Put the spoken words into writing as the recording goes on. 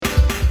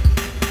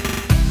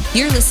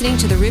You're listening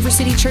to the River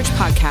City Church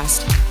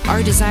podcast.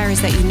 Our desire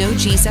is that you know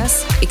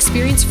Jesus,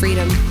 experience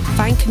freedom,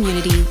 find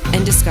community,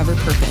 and discover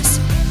purpose.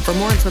 For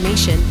more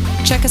information,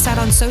 check us out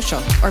on social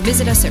or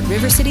visit us at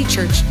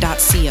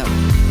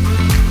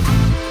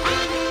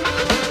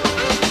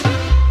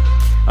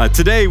rivercitychurch.co.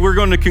 Today, we're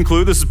going to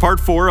conclude, this is part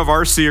 4 of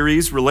our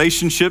series,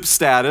 Relationship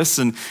Status,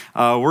 and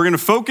we're going to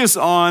focus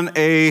on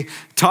a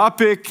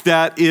topic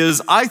that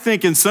is, I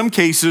think, in some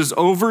cases,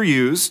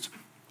 overused,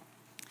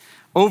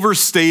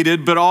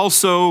 overstated, but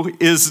also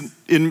is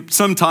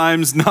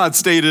sometimes not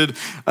stated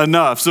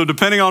enough. So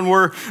depending on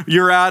where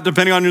you're at,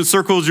 depending on the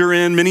circles you're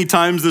in, many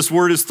times this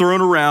word is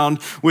thrown around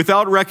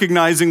without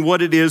recognizing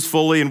what it is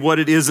fully and what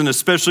it isn't,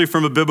 especially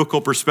from a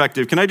biblical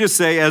perspective. Can I just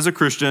say, as a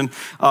Christian,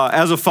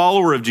 as a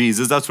follower of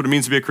Jesus, that's what it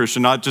means to be a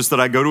Christian, not just that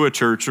I go to a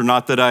church or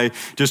not that I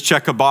just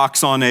check a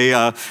box on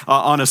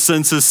a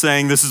census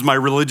saying this is my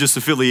religious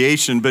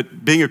affiliation,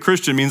 but being a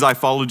Christian means I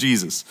follow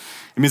Jesus.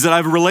 It means that I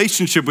have a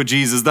relationship with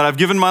Jesus, that I've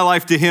given my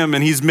life to him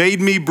and he's made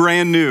me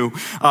brand new.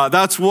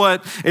 That's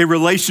what a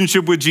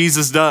relationship with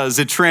Jesus does.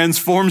 It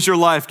transforms your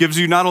life, gives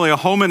you not only a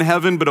home in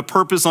heaven, but a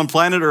purpose on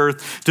planet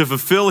Earth to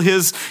fulfill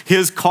his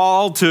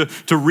call to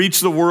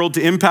reach the world,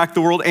 to impact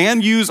the world,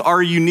 and use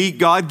our unique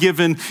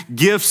God-given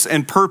gifts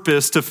and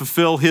purpose to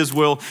fulfill his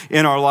will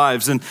in our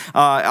lives. And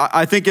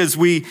I think as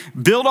we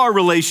build our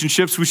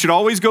relationships, we should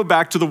always go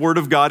back to the Word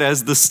of God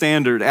as the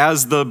standard,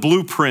 as the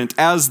blueprint,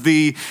 as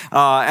the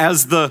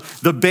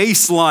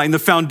baseline, the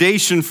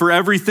foundation for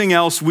everything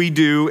else we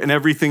do and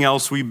everything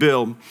else we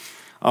build.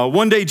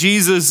 One day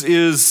Jesus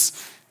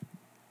is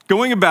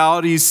going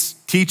about, he's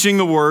teaching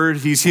the word,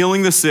 he's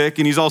healing the sick,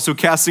 and he's also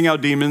casting out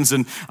demons.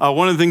 And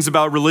one of the things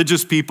about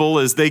religious people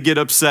is they get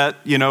upset,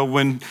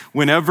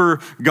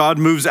 whenever God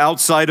moves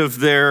outside of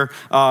their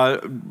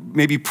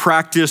maybe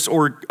practice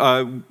or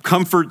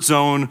comfort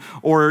zone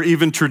or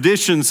even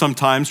tradition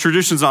sometimes.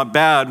 Tradition's not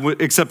bad,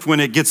 except when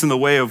it gets in the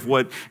way of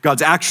what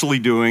God's actually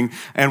doing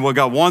and what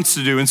God wants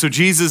to do. And so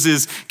Jesus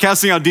is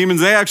casting out demons.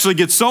 They actually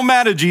get so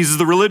mad at Jesus,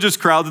 the religious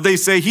crowd, that they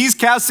say he's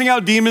casting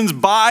out demons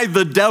by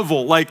the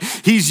devil. Like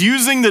he's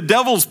using the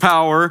devil's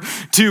power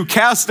to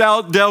cast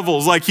out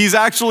devils. Like he's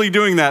actually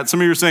doing that.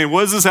 Some of you are saying,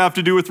 what does this have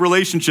to do with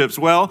relationships?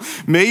 Well,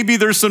 maybe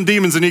there's some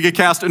demons and he get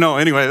cast. No,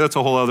 anyway, that's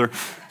a whole other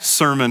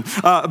sermon.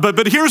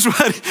 But here's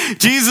what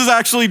Jesus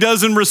actually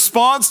does in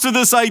response to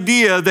this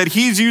idea that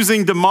he's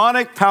using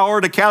demonic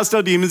power to cast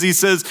out demons. He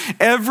says,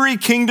 every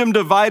kingdom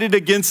divided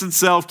against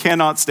itself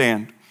cannot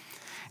stand.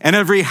 And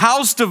every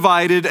house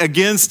divided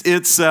against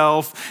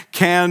itself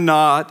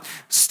cannot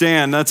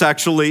stand. That's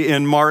actually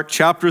in Mark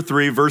chapter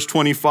 3, verse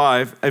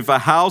 25. If a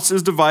house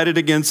is divided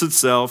against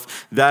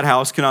itself, that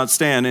house cannot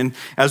stand. And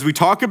as we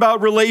talk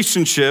about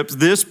relationships,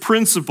 this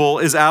principle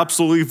is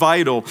absolutely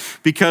vital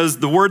because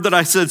the word that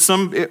I said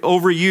some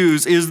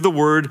overuse is the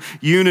word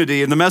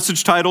unity. And the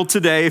message title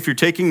today, if you're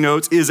taking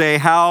notes, is A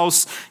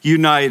House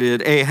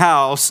United. A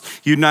House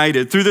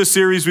United. Through this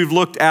series, we've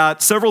looked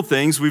at several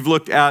things. We've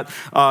looked at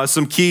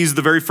some keys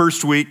the very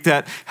first week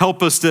that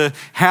help us to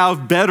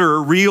have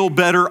better,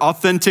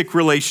 authentic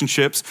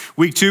relationships.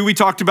 Week 2, we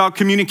talked about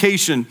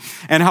communication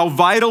and how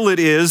vital it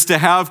is to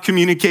have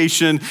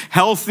communication,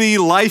 healthy,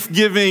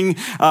 life-giving,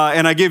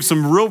 and I gave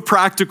some real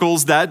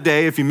practicals that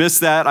day. If you missed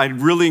that, I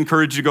really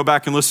encourage you to go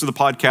back and listen to the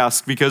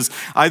podcast because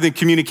I think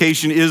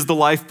communication is the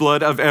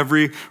lifeblood of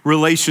every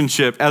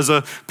relationship. As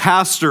a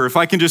pastor, if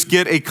I can just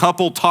get a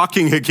couple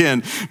talking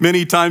again,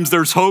 many times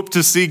there's hope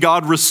to see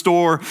God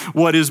restore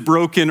what is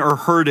broken or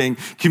hurting.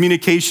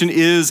 Communication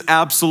is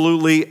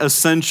absolutely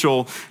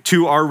essential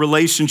to our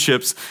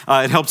relationships.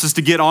 It helps us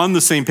to get on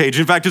the same page.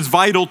 In fact, it's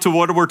vital to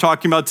what we're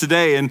talking about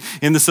today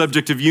in the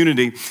subject of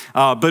unity.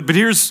 But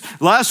here's,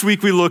 last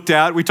week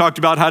we talked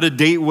about how to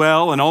date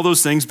well and all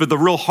those things, but the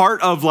real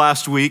heart of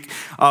last week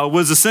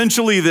was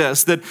essentially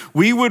this, that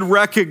we would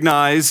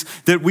recognize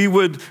that we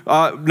would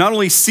not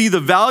only see the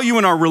value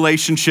in our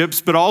relationships,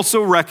 but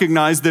also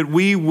recognize that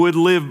we would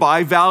live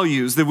by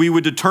values, that we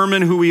would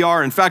determine who we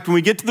are. In fact, when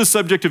we get to the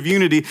subject of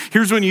unity,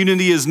 here's what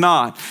unity is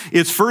not.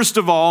 It's first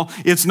of all,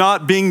 it's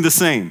not being the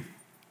same.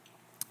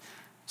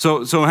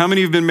 So how many of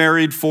you have been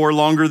married for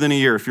longer than a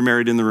year? If you're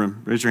married in the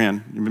room, raise your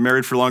hand. You've been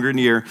married for longer than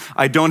a year.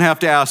 I don't have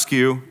to ask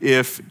you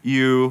if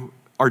you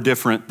are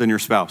different than your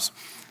spouse.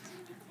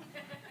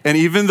 And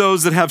even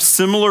those that have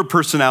similar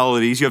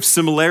personalities, you have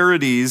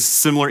similarities,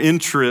 similar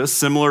interests,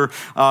 similar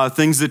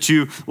things that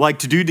you like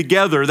to do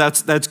together,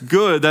 that's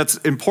good, that's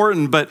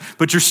important, but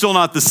you're still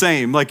not the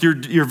same. Like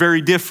you're very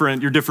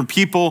different. You're different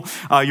people.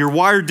 You're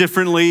wired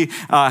differently.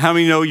 How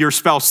many know your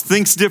spouse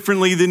thinks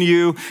differently than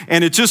you?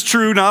 And it's just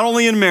true not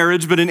only in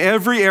marriage, but in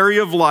every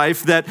area of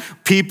life that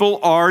people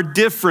are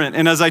different.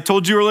 And as I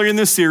told you earlier in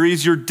this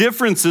series, your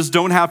differences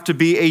don't have to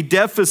be a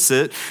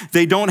deficit.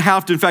 They don't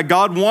have to. In fact,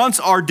 God wants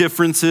our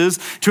differences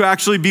to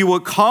actually be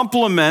what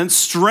complements,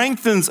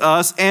 strengthens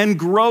us, and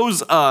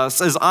grows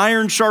us. As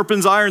iron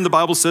sharpens iron, the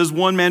Bible says,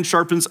 one man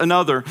sharpens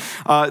another.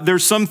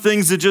 There's some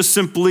things that just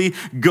simply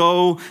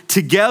go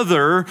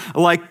together,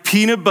 like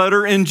peanut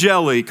butter and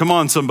jelly. Come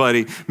on,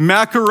 somebody.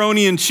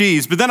 Macaroni and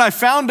cheese. But then I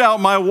found out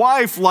my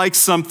wife likes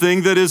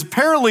something that is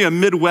apparently a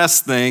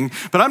Midwest thing,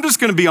 but I'm just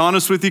going to be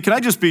honest with you. Can I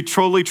just be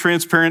totally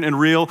transparent and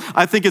real?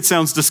 I think it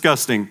sounds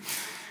disgusting.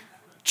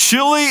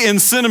 Chili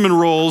and cinnamon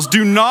rolls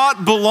do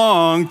not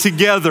belong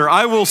together.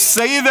 I will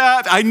say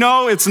that. I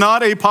know it's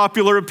not a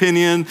popular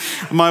opinion.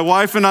 My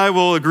wife and I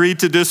will agree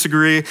to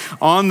disagree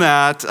on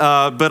that,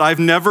 but I've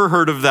never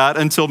heard of that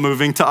until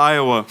moving to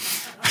Iowa.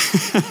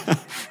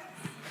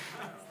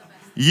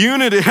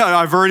 Unity,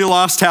 I've already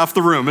lost half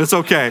the room. It's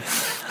okay.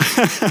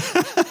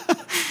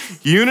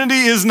 Unity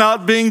is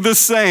not being the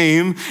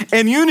same.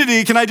 And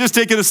unity, can I just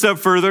take it a step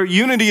further?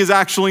 Unity is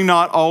actually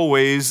not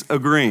always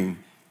agreeing.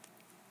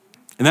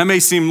 And that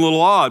may seem a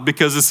little odd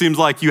because it seems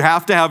like you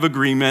have to have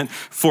agreement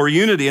for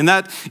unity. And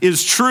that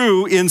is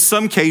true in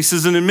some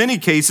cases and in many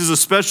cases,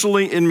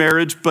 especially in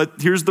marriage. But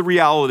here's the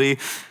reality.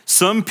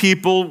 Some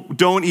people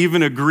don't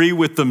even agree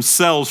with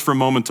themselves from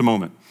moment to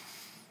moment.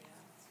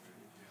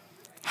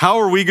 How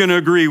are we going to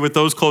agree with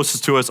those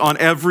closest to us on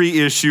every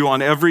issue,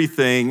 on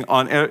everything?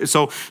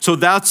 So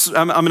that's,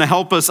 I'm going to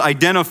help us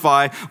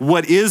identify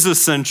what is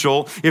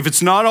essential if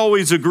it's not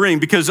always agreeing.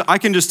 Because I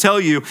can just tell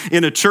you,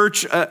 in a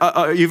church,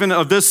 even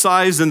of this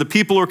size, and the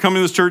people who are coming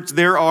to this church,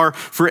 there are,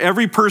 for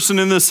every person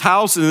in this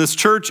house, in this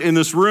church, in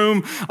this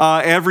room,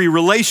 every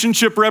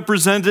relationship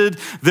represented,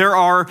 there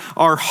are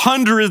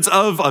hundreds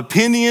of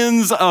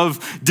opinions,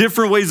 of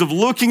different ways of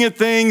looking at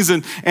things.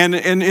 And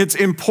it's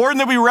important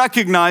that we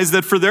recognize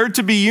that for there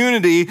to be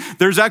unity,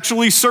 there's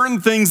actually certain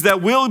things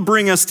that will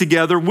bring us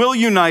together, will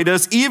unite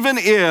us, even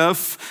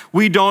if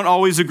we don't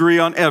always agree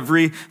on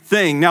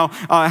everything. Now,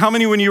 how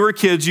many when you were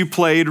kids, you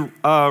played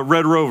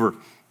Red Rover?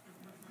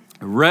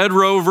 Red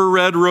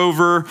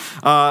Rover.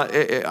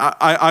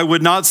 I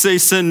would not say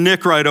send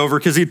Nick right over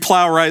because he'd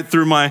plow right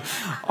through my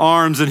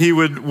arms and he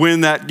would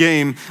win that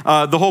game.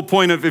 The whole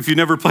point of, if you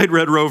never played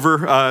Red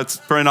Rover, it's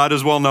probably not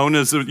as well known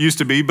as it used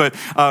to be, but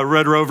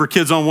Red Rover,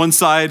 kids on one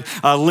side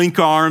link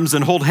arms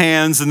and hold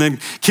hands, and then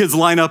kids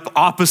line up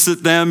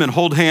opposite them and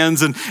hold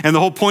hands. And the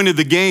whole point of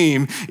the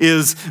game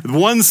is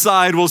one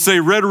side will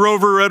say Red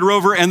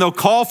Rover, and they'll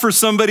call for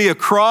somebody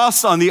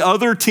across on the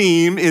other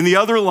team in the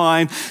other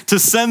line to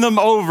send them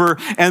over.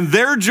 And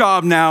their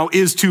job now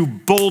is to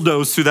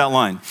bulldoze through that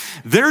line.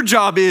 Their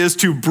job is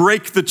to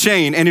break the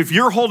chain. And if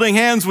you're holding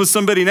hands with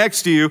somebody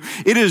next to you,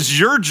 it is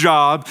your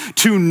job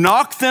to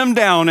knock them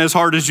down as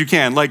hard as you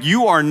can. Like,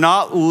 you are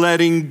not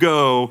letting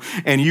go,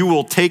 and you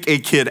will take a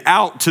kid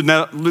out to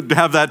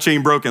have that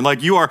chain broken.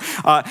 Like, you are,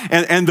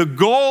 and the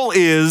goal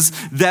is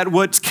that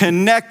what's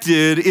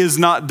connected is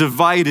not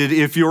divided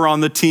if you're on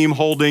the team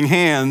holding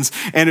hands.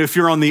 And if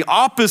you're on the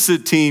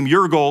opposite team,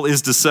 your goal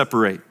is to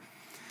separate.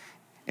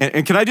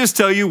 And can I just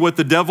tell you what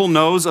the devil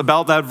knows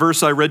about that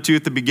verse I read to you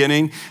at the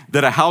beginning,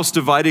 that a house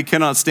divided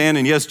cannot stand?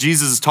 And yes,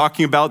 Jesus is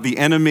talking about the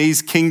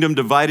enemy's kingdom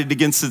divided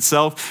against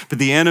itself, but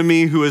the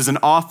enemy, who is an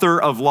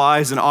author of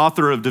lies, an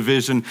author of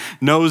division,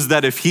 knows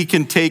that if he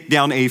can take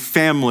down a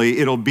family,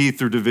 it'll be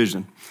through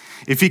division.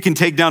 If he can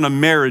take down a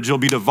marriage, he'll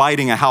be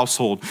dividing a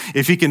household.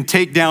 If he can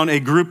take down a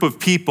group of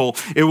people,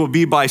 it will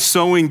be by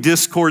sowing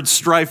discord,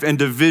 strife, and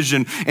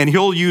division. And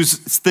he'll use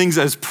things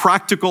as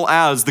practical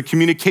as the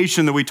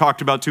communication that we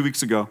talked about 2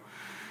 weeks ago.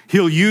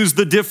 He'll use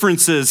the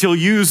differences. He'll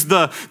use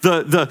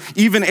the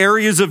even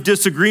areas of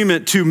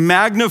disagreement to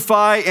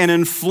magnify and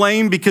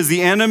inflame, because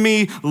the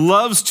enemy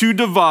loves to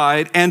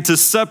divide and to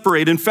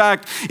separate. In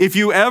fact, if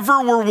you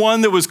ever were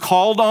one that was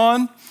called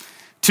on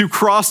to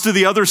cross to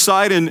the other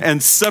side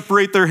and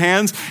separate their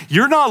hands,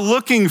 you're not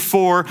looking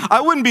for,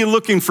 I wouldn't be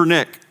looking for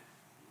Nick.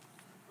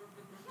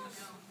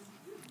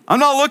 I'm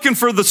not looking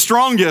for the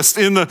strongest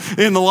in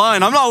the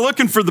line. I'm not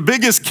looking for the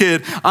biggest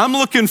kid. I'm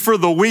looking for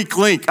the weak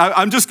link.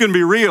 I'm just gonna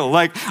be real.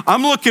 Like,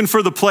 I'm looking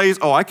for the plays,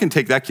 I can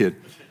take that kid.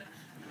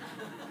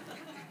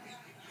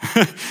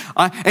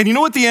 And you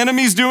know what the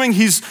enemy's doing?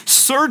 He's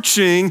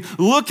searching,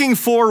 looking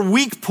for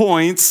weak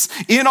points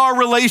in our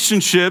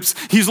relationships.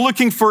 He's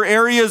looking for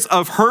areas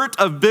of hurt,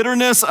 of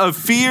bitterness, of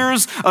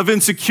fears, of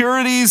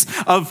insecurities,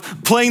 of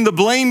playing the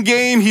blame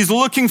game. He's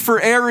looking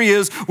for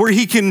areas where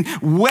he can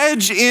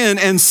wedge in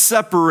and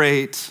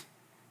separate,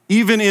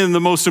 even in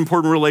the most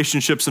important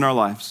relationships in our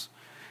lives.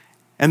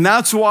 And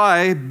that's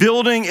why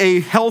building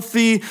a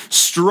healthy,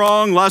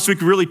 strong, last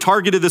week we really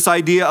targeted this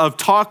idea of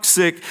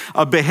toxic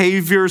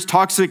behaviors,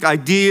 toxic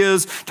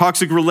ideas,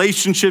 toxic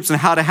relationships, and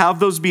how to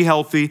have those be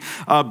healthy.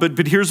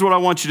 But here's what I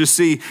want you to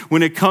see.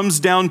 When it comes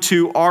down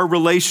to our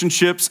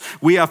relationships,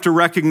 we have to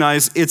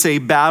recognize it's a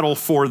battle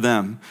for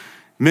them.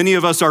 Many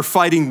of us are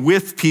fighting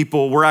with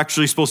people we're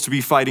actually supposed to be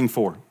fighting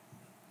for. In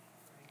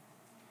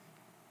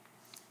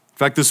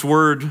fact, this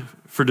word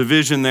for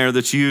division there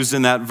that's used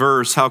in that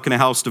verse, how can a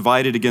house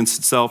divided against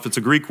itself? It's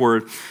a Greek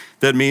word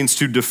that means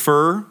to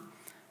defer,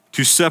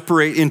 to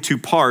separate into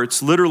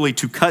parts, literally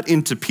to cut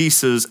into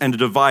pieces and to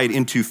divide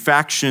into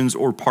factions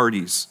or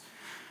parties.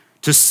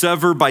 to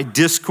sever by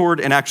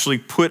discord and actually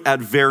put at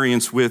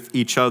variance with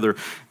each other.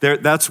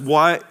 That's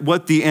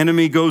what the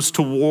enemy goes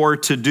to war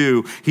to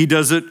do. He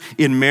does it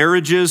in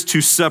marriages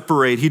to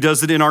separate. He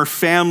does it in our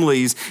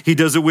families. He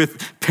does it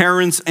with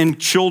parents and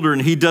children.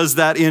 He does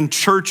that in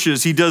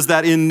churches. He does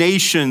that in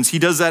nations. He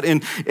does that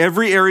in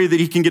every area that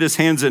he can get his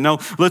hands in. Now,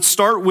 let's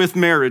start with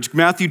marriage.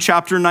 Matthew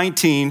chapter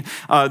 19,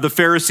 the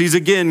Pharisees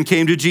again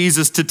came to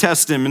Jesus to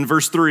test him. In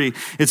verse 3,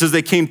 it says,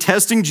 they came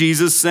testing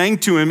Jesus, saying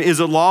to him, is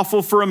it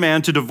lawful for a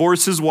man to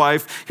divorce his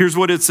wife? Here's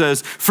what it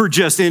says, for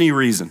just any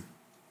reason.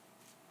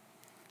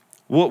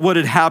 What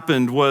had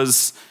happened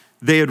was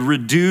they had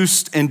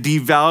reduced and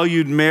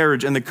devalued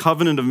marriage and the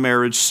covenant of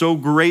marriage so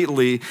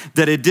greatly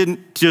that it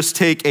didn't just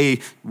take a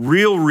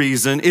real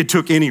reason, it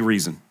took any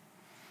reason.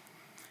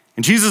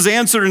 And Jesus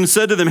answered and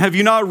said to them, have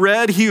you not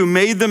read, he who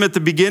made them at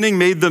the beginning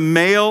made them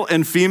male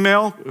and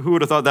female? Who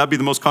would have thought that'd be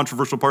the most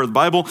controversial part of the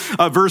Bible?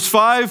 Verse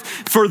 5,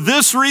 for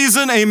this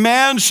reason a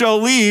man shall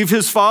leave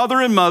his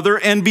father and mother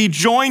and be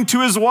joined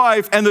to his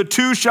wife, and the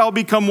two shall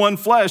become one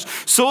flesh.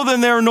 So then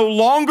they are no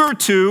longer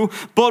two,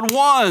 but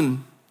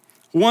one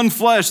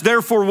flesh.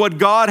 Therefore what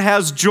God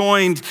has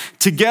joined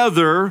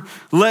together,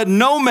 let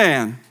no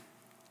man,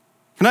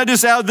 can I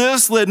just add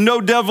this? Let no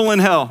devil in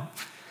hell.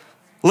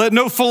 Let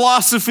no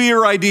philosophy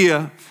or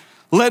idea,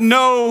 let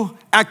no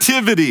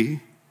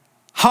activity,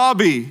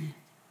 hobby,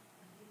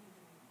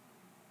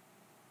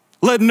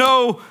 let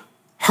no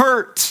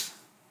hurt,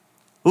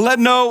 let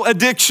no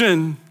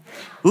addiction,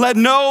 let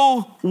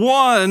no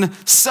one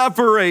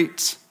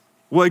separate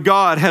what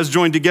God has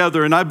joined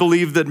together. And I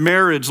believe that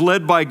marriage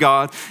led by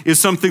God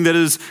is something that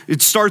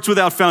it starts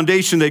without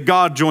foundation that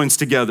God joins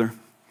together.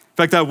 In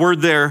fact, that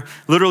word there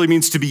literally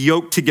means to be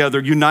yoked together,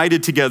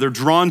 united together,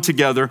 drawn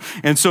together.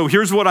 And so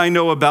here's what I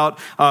know about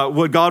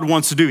what God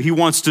wants to do. He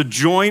wants to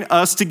join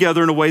us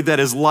together in a way that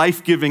is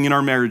life-giving in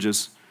our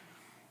marriages.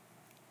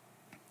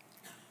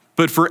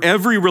 But for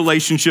every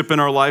relationship in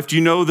our life, do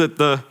you know that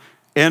the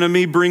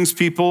enemy brings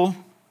people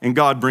and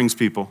God brings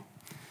people?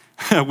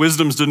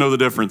 Wisdom's to know the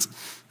difference.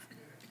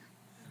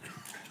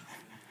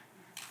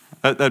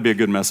 That'd be a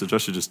good message. I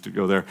should just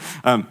go there.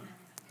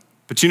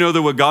 But you know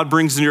that what God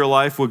brings into your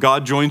life, what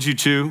God joins you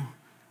to,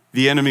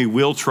 the enemy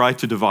will try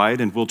to divide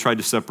and will try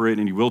to separate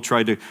and he will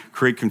try to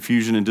create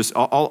confusion and just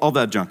all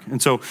that junk.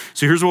 And so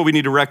here's what we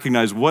need to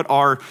recognize. What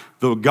are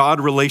the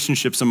God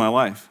relationships in my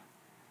life?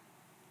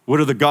 What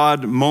are the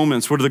God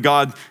moments? What are the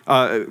God,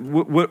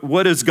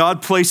 what has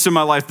God placed in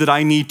my life that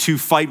I need to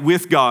fight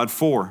with God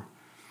for?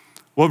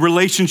 What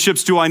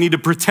relationships do I need to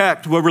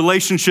protect? What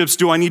relationships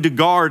do I need to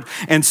guard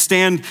and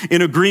stand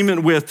in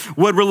agreement with?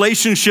 What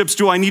relationships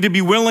do I need to be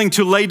willing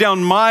to lay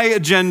down my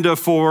agenda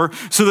for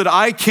so that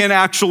I can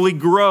actually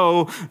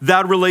grow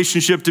that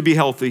relationship to be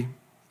healthy?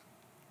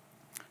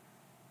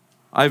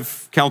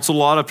 I've counseled a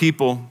lot of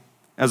people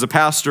as a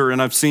pastor,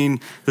 and I've seen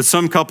that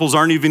some couples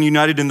aren't even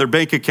united in their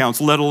bank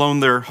accounts, let alone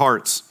their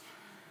hearts.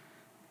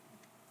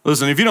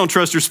 Listen, if you don't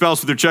trust your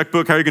spouse with your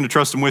checkbook, how are you going to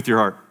trust them with your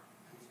heart?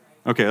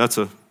 Okay,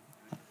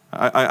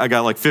 I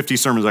got like 50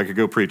 sermons I could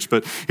go preach,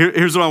 but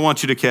here's what I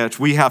want you to catch.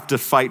 We have to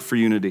fight for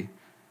unity.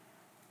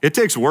 It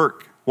takes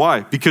work.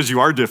 Why? Because you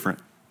are different.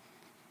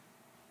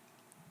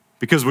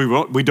 Because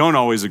we don't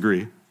always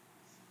agree.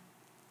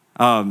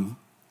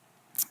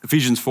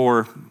 Ephesians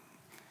 4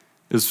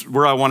 is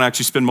where I want to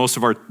actually spend most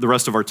of the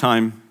rest of our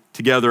time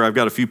together. I've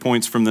got a few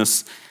points from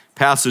this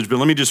passage, but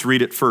let me just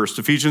read it first.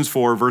 Ephesians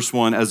 4, verse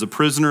 1, as a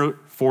prisoner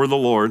for the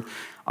Lord,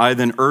 I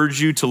then urge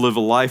you to live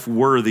a life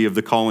worthy of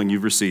the calling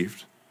you've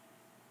received.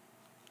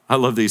 I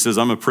love that he says,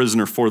 I'm a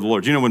prisoner for the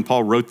Lord. You know, when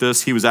Paul wrote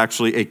this, he was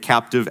actually a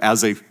captive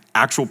as an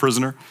actual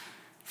prisoner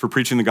for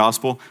preaching the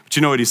gospel. But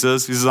you know what he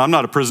says? He says, I'm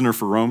not a prisoner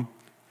for Rome.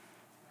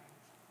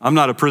 I'm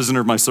not a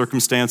prisoner of my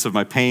circumstance, of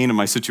my pain, of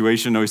my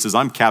situation. No, he says,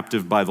 I'm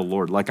captive by the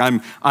Lord. Like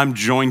I'm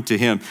joined to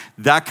him.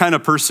 That kind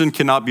of person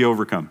cannot be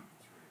overcome.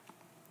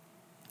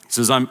 He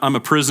says, I'm a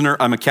prisoner,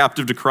 I'm a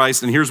captive to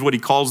Christ, and here's what he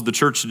calls the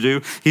church to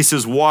do. He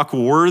says, walk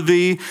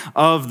worthy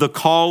of the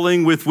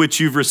calling with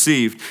which you've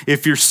received.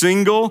 If you're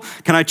single,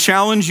 can I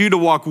challenge you to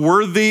walk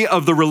worthy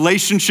of the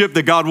relationship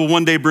that God will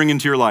one day bring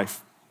into your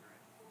life?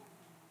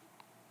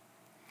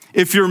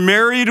 If you're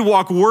married,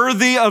 walk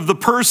worthy of the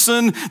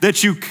person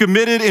that you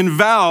committed in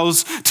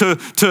vows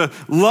to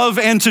love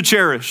and to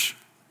cherish.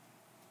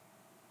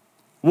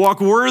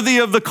 Walk worthy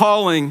of the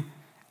calling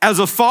as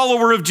a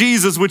follower of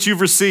Jesus, which you've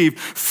received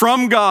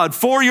from God,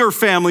 for your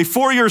family,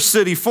 for your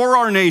city, for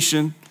our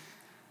nation.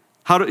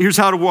 Here's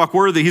how to walk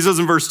worthy. He says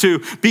in verse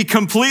 2, be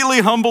completely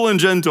humble and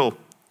gentle.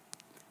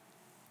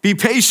 Be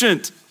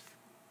patient,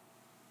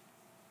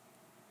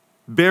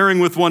 bearing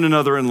with one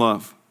another in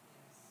love,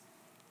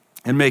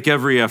 and make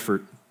every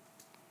effort.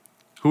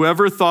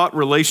 Whoever thought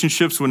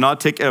relationships would not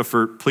take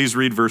effort, please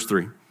read verse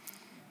 3.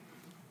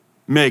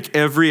 Make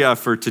every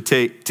effort to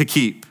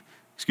keep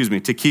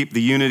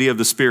the unity of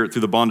the Spirit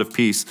through the bond of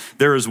peace.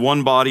 There is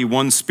one body,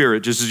 one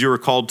Spirit, just as you were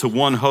called to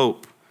one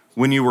hope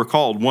when you were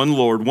called, one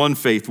Lord, one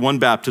faith, one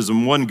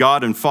baptism, one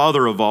God and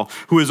Father of all,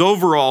 who is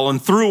over all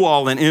and through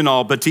all and in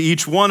all. But to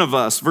each one of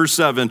us, verse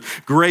 7,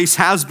 grace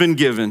has been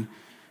given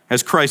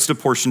as Christ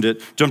apportioned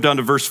it. Jump down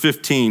to verse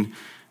 15.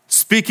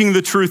 Speaking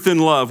the truth in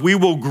love, we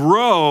will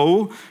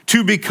grow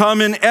to become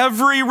in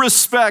every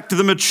respect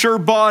the mature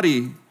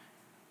body,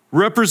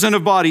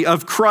 representative body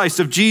of Christ,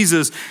 of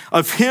Jesus,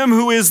 of him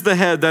who is the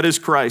head, that is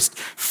Christ.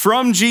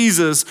 From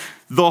Jesus,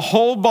 the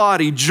whole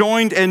body,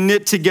 joined and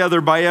knit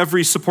together by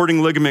every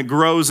supporting ligament,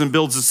 grows and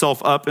builds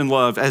itself up in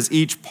love as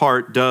each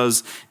part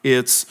does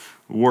its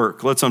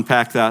work. Let's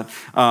unpack that.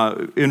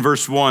 In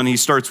verse 1, he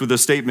starts with a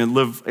statement,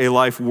 live a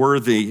life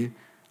worthy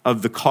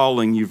of the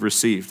calling you've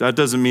received. That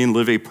doesn't mean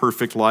live a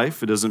perfect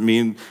life. It doesn't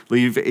mean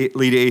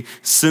lead a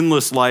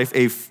sinless life,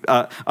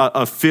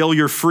 a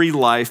failure-free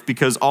life,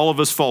 because all of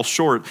us fall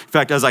short. In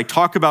fact, as I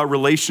talk about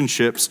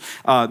relationships,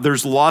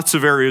 there's lots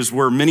of areas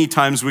where many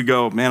times we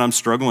go, man, I'm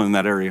struggling in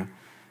that area.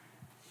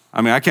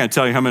 I mean, I can't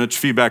tell you how much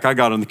feedback I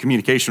got on the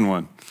communication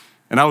one.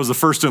 And I was the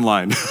first in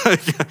line.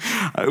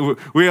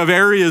 We have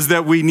areas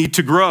that we need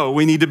to grow.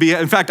 We need to be,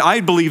 in fact,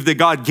 I believe that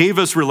God gave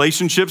us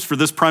relationships for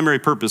this primary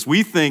purpose.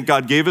 We think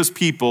God gave us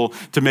people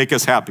to make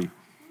us happy.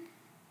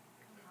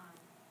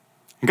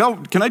 And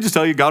God, can I just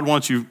tell you, God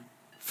wants you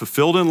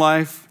fulfilled in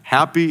life,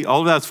 happy, all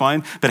of that's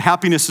fine, but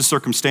happiness is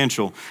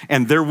circumstantial.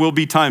 And there will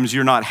be times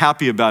you're not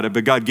happy about it,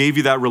 but God gave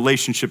you that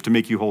relationship to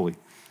make you holy,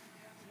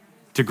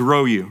 to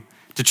grow you,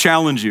 to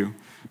challenge you.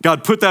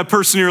 God put that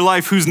person in your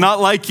life who's not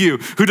like you,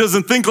 who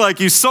doesn't think like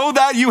you, so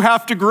that you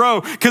have to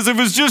grow. Because if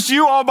it's just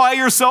you all by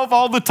yourself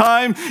all the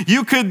time,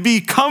 you could be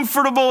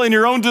comfortable in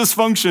your own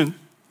dysfunction.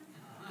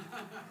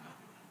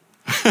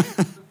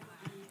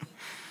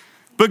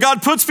 But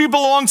God puts people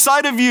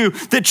alongside of you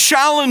that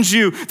challenge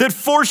you, that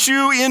force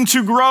you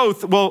into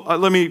growth. Well,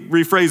 let me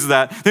rephrase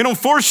that. They don't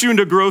force you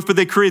into growth, but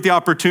they create the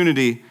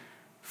opportunity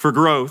for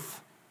growth.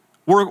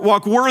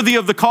 Walk worthy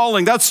of the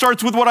calling. That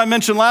starts with what I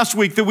mentioned last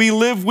week, that we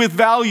live with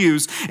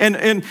values.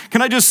 And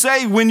can I just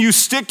say, when you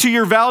stick to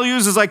your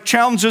values, as I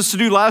challenged us to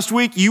do last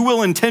week, you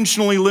will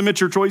intentionally limit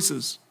your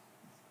choices.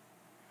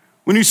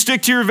 When you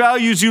stick to your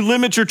values, you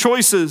limit your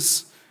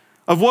choices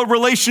of what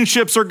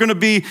relationships are going to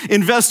be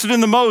invested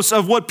in the most,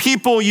 of what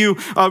people you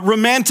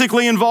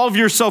romantically involve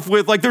yourself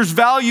with. Like, there's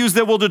values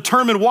that will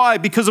determine why,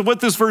 because of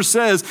what this verse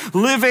says.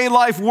 Live a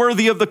life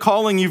worthy of the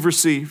calling you've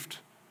received.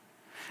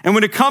 And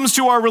when it comes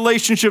to our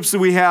relationships that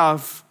we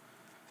have,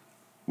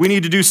 we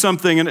need to do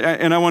something.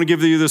 And I want to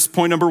give you this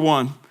point number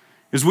one,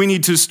 is we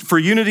need to, for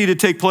unity to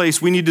take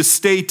place, we need to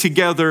stay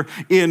together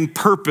in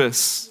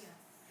purpose.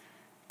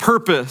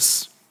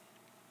 Purpose.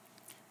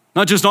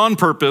 Not just on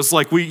purpose,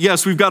 like we've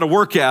got to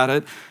work at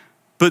it.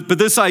 But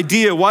this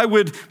idea, why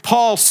would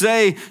Paul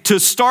say to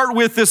start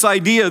with this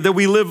idea that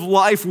we live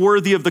life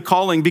worthy of the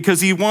calling?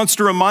 Because he wants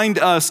to remind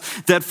us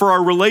that for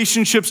our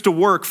relationships to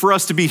work, for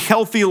us to be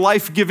healthy,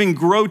 life-giving,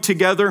 grow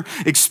together,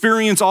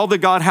 experience all that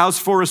God has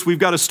for us, we've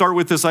got to start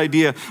with this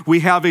idea.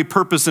 We have a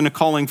purpose and a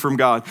calling from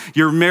God.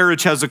 Your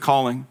marriage has a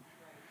calling.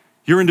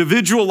 Your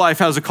individual life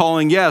has a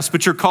calling, yes,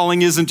 but your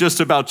calling isn't just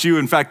about you.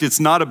 In fact, it's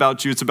not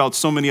about you. It's about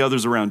so many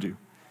others around you.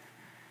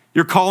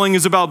 Your calling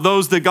is about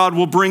those that God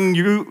will bring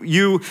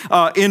you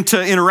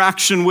into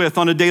interaction with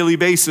on a daily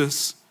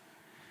basis.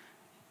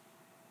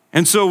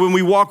 And so when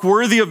we walk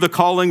worthy of the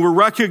calling, we're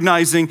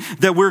recognizing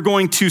that we're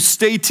going to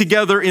stay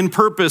together in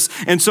purpose.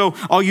 And so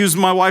I'll use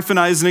my wife and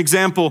I as an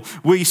example.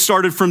 We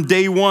started from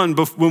day one.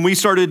 When we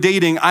started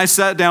dating, I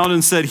sat down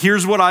and said,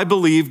 here's what I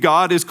believe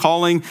God is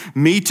calling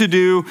me to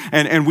do.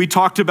 And we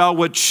talked about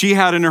what she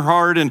had in her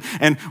heart.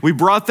 And we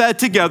brought that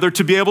together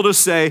to be able to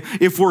say,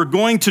 if we're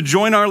going to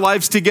join our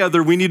lives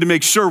together, we need to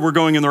make sure we're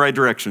going in the right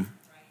direction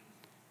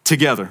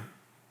together.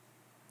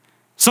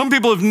 Some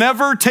people have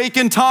never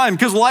taken time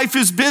because life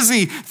is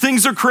busy.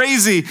 Things are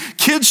crazy.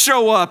 Kids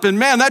show up and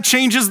man, that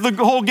changes the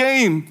whole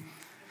game.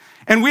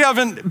 And we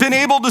haven't been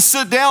able to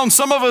sit down,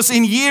 some of us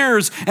in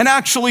years, and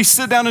actually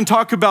sit down and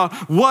talk about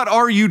what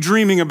are you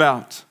dreaming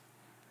about?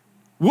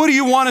 What do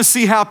you want to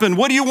see happen?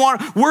 What do you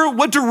want?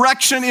 What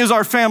direction is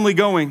our family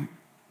going?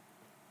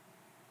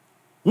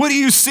 What do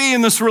you see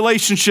in this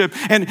relationship?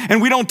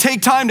 And we don't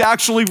take time to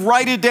actually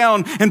write it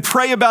down and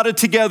pray about it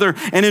together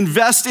and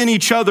invest in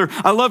each other.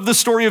 I love the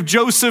story of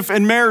Joseph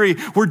and Mary,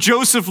 where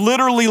Joseph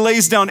literally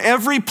lays down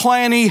every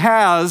plan he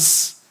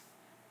has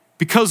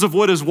because of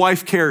what his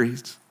wife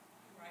carries.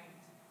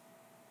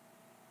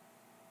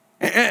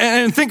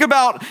 And think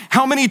about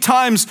how many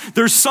times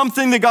there's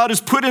something that God has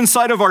put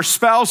inside of our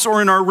spouse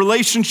or in our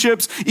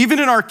relationships, even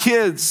in our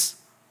kids.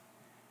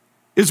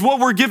 Is what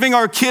we're giving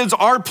our kids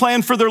our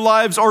plan for their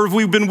lives, or have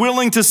we been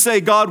willing to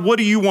say, God, what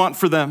do you want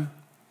for them?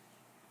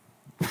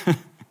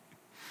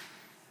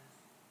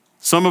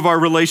 Some of our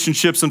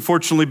relationships,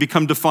 unfortunately,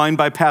 become defined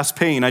by past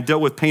pain. I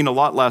dealt with pain a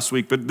lot last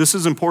week, but this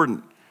is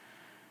important.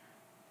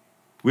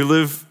 We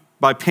live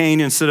by pain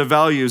instead of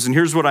values. And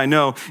here's what I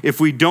know. If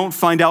we don't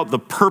find out the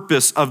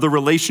purpose of the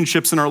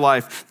relationships in our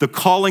life, the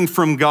calling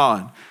from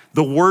God,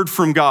 the word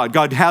from God.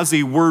 God has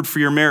a word for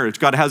your marriage.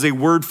 God has a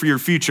word for your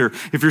future.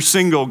 If you're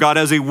single, God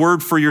has a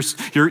word for your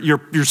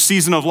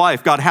season of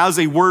life. God has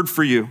a word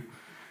for you.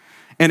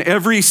 And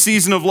every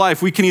season of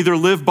life, we can either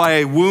live by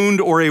a wound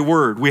or a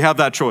word. We have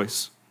that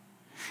choice.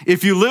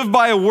 If you live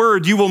by a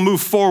word, you will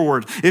move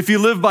forward. If you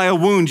live by a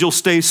wound, you'll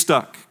stay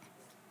stuck.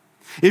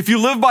 If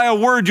you live by a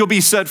word, you'll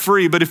be set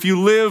free. But if you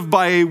live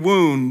by a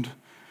wound,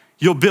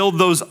 you'll build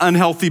those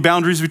unhealthy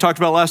boundaries we talked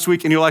about last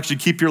week, and you'll actually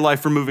keep your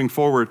life from moving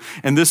forward.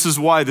 And this is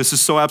why this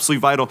is so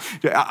absolutely vital.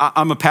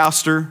 I'm a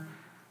pastor.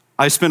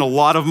 I spent a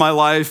lot of my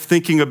life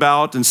thinking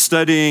about and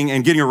studying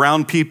and getting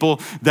around people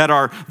that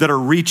are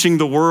reaching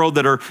the world,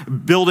 that are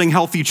building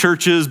healthy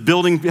churches,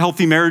 building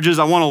healthy marriages.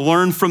 I want to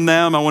learn from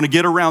them. I want to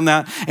get around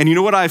that. And you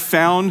know what I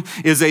found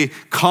is a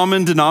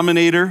common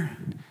denominator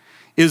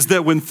is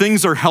that when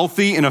things are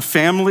healthy in a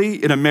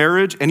family, in a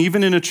marriage, and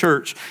even in a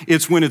church,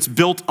 it's when it's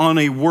built on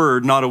a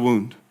word, not a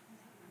wound.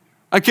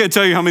 I can't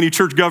tell you how many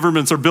church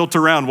governments are built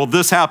around, well,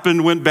 this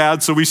happened, went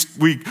bad, so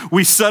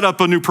we set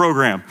up a new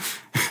program.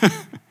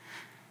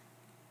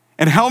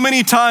 And how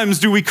many times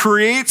do we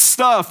create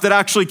stuff that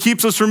actually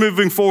keeps us from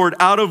moving forward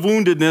out of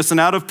woundedness and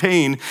out of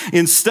pain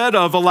instead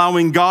of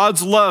allowing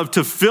God's love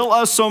to fill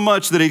us so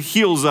much that it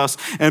heals us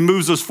and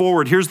moves us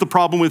forward? Here's the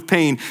problem with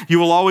pain. You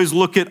will always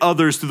look at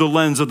others through the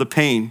lens of the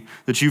pain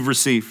that you've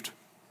received.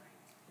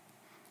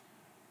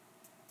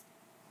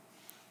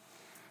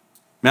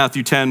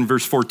 Matthew 10,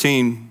 verse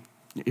 14.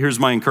 Here's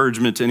my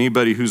encouragement to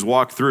anybody who's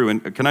walked through.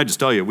 And can I just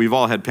tell you, we've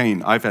all had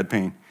pain. I've had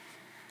pain.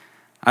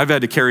 I've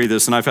had to carry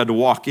this and I've had to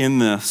walk in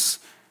this.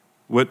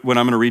 What I'm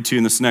going to read to you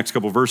in this next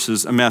couple of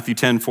verses, Matthew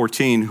 10,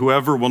 14,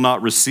 whoever will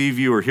not receive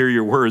you or hear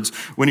your words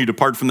when you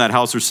depart from that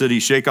house or city,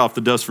 shake off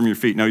the dust from your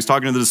feet. Now he's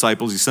talking to the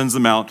disciples. He sends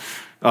them out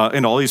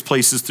in all these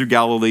places through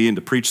Galilee and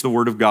to preach the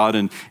word of God.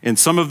 And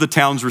some of the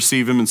towns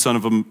receive him and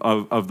some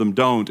of them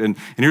don't. And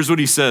here's what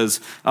he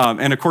says.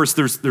 And of course,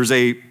 there's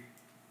a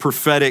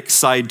prophetic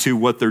side to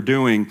what they're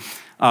doing.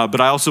 But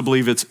I also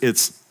believe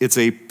it's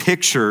a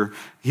picture.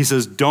 He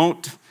says,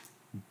 don't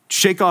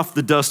shake off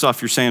the dust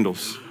off your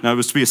sandals. Now, it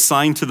was to be a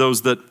sign to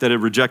those that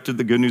had rejected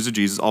the good news of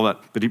Jesus, all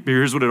that. But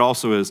here's what it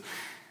also is.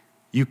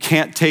 You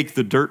can't take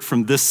the dirt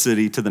from this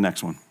city to the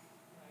next one.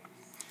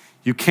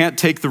 You can't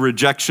take the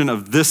rejection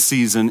of this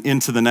season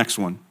into the next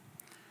one.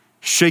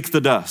 Shake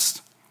the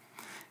dust.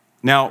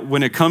 Now,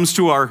 when it comes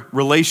to our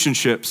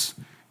relationships,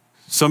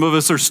 some of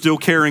us are still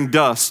carrying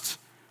dust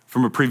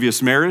from a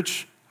previous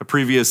marriage, a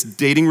previous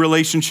dating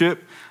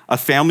relationship, a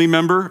family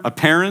member, a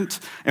parent,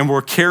 and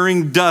we're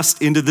carrying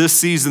dust into this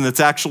season that's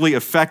actually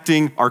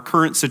affecting our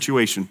current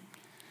situation.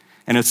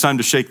 And it's time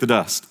to shake the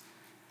dust. Do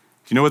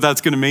you know what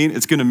that's going to mean?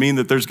 It's going to mean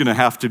that there's going to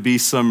have to be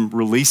some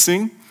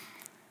releasing.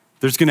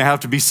 There's going to have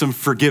to be some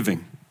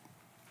forgiving.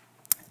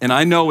 And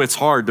I know it's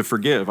hard to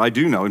forgive. I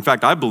do know. In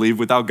fact, I believe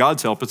without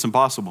God's help, it's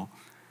impossible.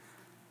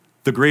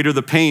 The greater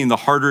the pain, the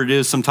harder it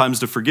is sometimes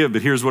to forgive.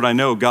 But here's what I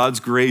know.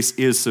 God's grace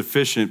is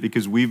sufficient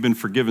because we've been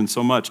forgiven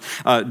so much.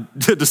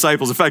 The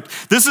disciples, in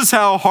fact, this is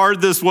how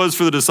hard this was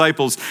for the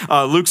disciples.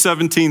 Luke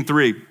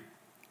 17:3.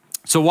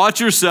 So watch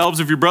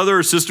yourselves. If your brother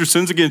or sister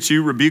sins against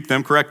you, rebuke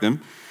them, correct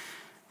them.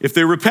 If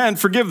they repent,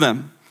 forgive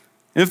them.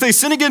 And if they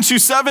sin against you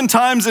 7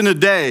 times in a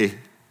day,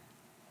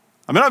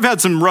 I mean, I've had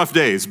some rough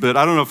days, but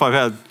I don't know if I've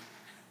had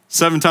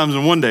 7 times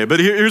in one day.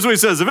 But here's what he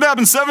says. If it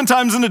happens 7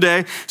 times in a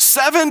day,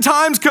 7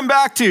 times come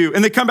back to you.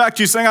 And they come back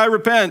to you saying, I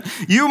repent.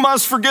 You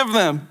must forgive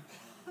them.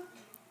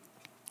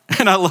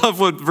 And I love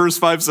what verse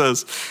 5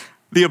 says.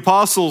 The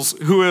apostles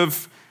who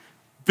have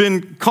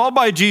been called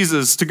by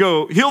Jesus to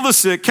go heal the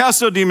sick,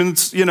 cast out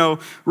demons,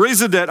 raise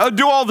the dead,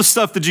 do all the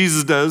stuff that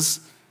Jesus does.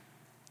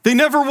 They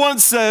never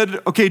once said,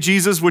 okay,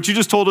 Jesus, what you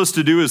just told us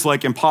to do is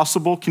like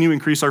impossible. Can you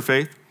increase our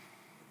faith?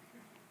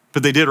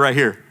 But they did right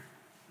here.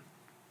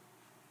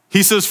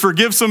 He says,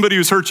 forgive somebody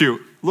who's hurt you.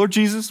 Lord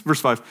Jesus, verse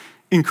 5,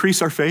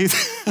 increase our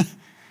faith.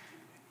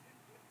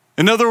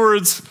 In other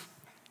words,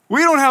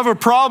 we don't have a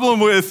problem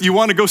with you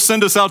want to go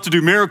send us out to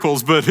do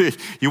miracles, but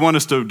you want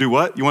us to do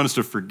what? You want us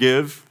to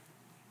forgive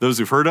those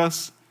who've hurt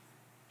us?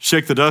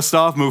 Shake the dust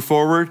off, move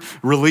forward,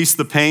 release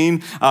the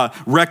pain,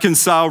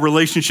 reconcile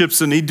relationships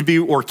that need to be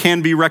or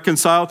can be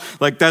reconciled.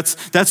 Like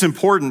that's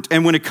important.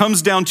 And when it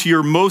comes down to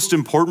your most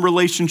important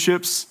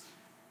relationships,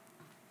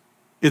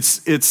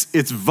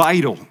 it's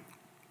vital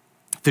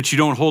that you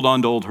don't hold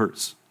on to old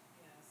hurts.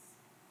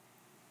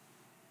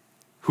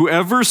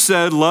 Whoever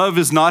said love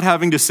is not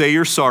having to say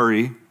you're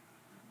sorry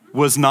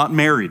was not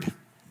married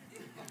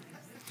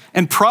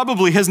and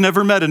probably has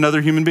never met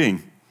another human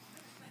being.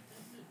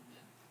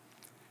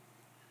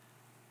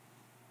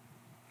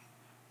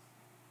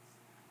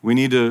 We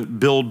need to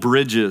build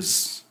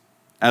bridges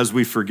as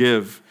we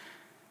forgive.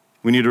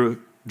 We need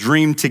to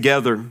dream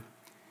together.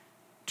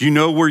 Do you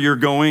know where you're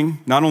going?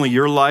 Not only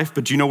your life,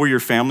 but do you know where your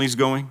family's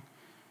going?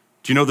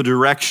 Do you know the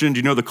direction? Do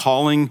you know the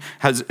calling?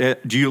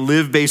 Do you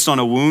live based on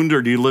a wound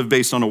or do you live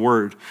based on a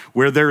word?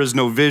 Where there is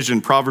no vision,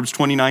 Proverbs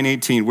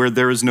 29:18, where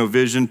there is no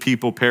vision,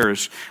 people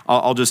perish.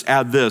 I'll just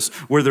add this,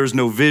 where there's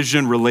no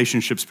vision,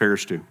 relationships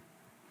perish too.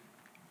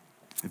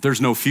 If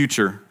there's no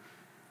future,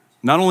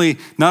 not only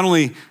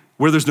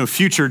where there's no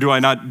future do I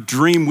not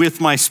dream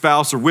with my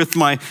spouse or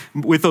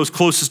with those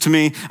closest to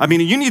me. I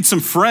mean, you need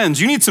some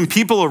friends. You need some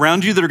people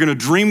around you that are going to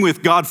dream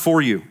with God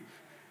for you.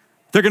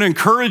 They're going to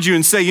encourage you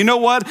and say, you know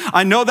what?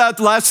 I know that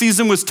last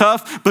season was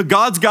tough, but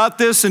God's got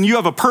this, and you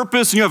have a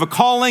purpose and you have a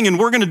calling, and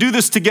we're going to do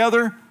this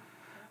together.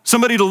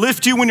 Somebody to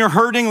lift you when you're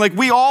hurting. Like,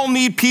 we all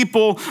need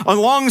people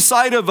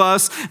alongside of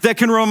us that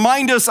can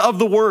remind us of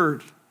the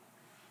word.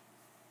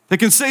 They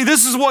can say,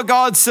 this is what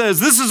God says.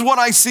 This is what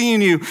I see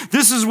in you.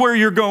 This is where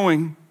you're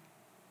going.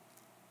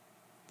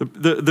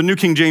 The New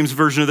King James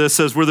Version of this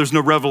says, where there's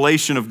no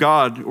revelation of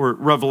God or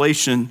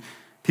revelation,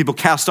 people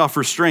cast off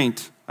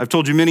restraint. I've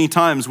told you many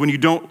times, when you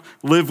don't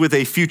live with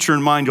a future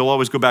in mind, you'll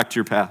always go back to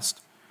your past.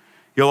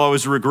 You'll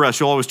always regress.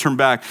 You'll always turn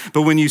back.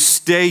 But when you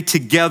stay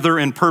together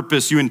in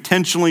purpose, you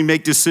intentionally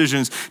make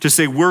decisions to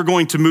say, we're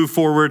going to move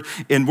forward,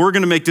 and we're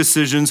going to make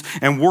decisions,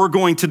 and we're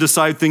going to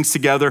decide things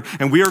together,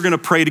 and we are going to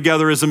pray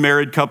together as a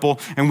married couple,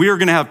 and we are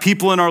going to have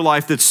people in our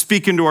life that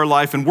speak into our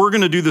life, and we're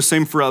going to do the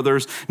same for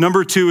others.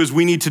 Number two is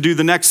we need to do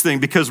the next thing,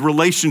 because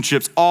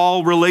relationships,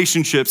 all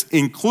relationships,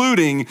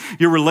 including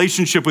your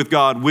relationship with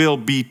God, will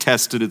be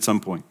tested at some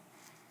point.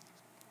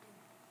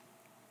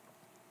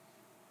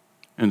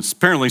 And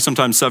apparently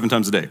sometimes 7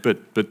 times a day, but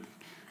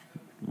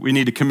we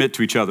need to commit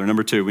to each other.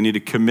 Number two, we need to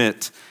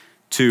commit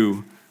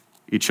to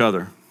each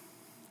other.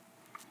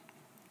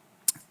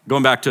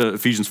 Going back to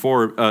Ephesians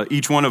 4, to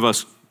each one of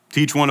us,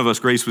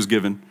 grace was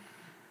given.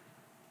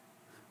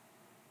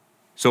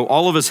 So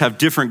all of us have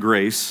different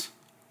grace.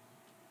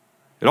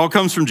 It all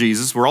comes from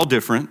Jesus. We're all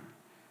different.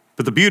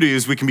 But the beauty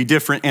is we can be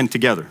different and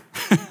together.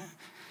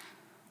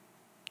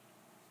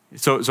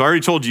 So I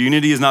already told you,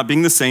 unity is not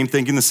being the same,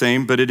 thinking the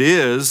same, but it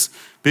is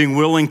being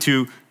willing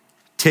to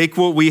take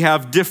what we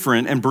have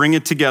different and bring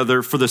it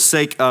together for the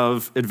sake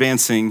of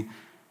advancing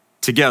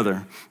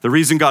together. The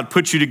reason God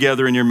put you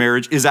together in your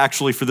marriage is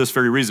actually for this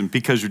very reason,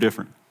 because you're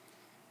different.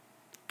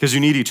 Because you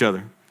need each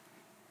other.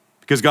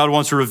 Because God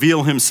wants to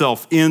reveal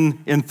himself in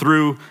and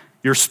through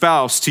your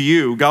spouse to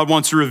you. God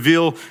wants to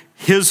reveal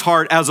his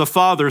heart as a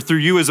father through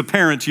you as a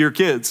parent to your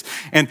kids.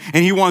 And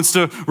he wants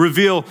to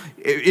reveal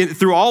it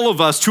through all of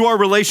us to our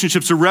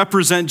relationships to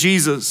represent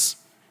Jesus.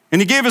 And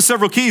he gave us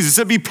several keys. He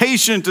said, be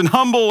patient and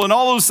humble and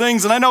all those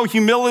things. And I know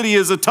humility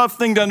is a tough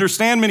thing to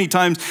understand many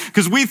times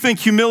because we think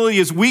humility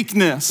is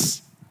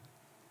weakness.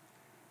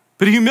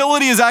 But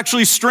humility is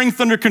actually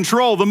strength under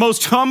control. The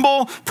most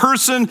humble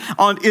person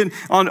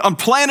on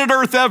planet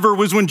Earth ever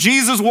was when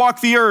Jesus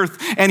walked the earth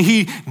and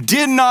he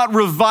did not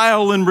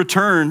revile in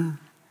return.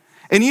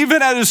 And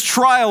even at his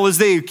trial, as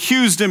they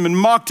accused him and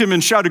mocked him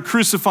and shouted,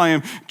 crucify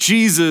him,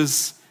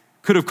 Jesus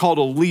could have called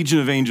a legion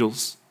of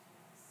angels.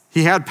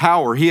 He had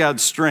power, he had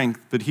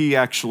strength, but he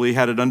actually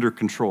had it under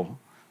control.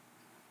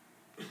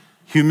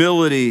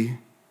 Humility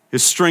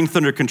is strength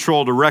under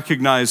control to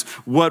recognize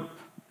what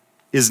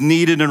is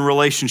needed in a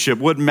relationship,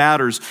 what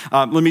matters.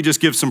 Let me just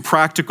give some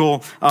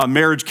practical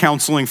marriage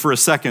counseling for a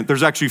second.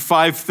 There's actually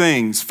five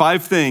things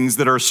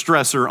that are a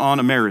stressor on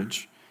a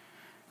marriage.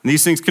 And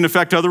these things can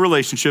affect other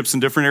relationships in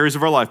different areas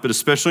of our life, but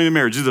especially in a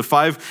marriage. These are the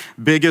 5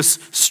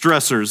 biggest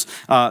stressors.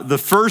 The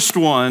first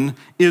one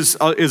is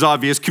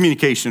obvious,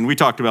 communication. We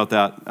talked about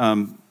that.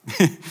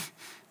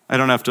 I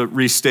don't have to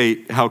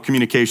restate how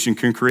communication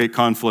can create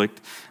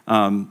conflict.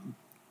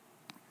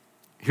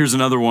 Here's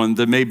another one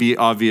that may be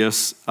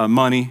obvious,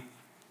 money.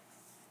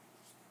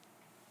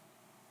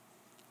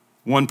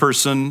 One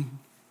person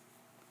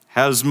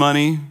has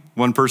money,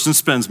 one person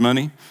spends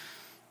money.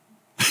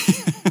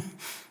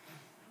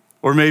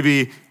 Or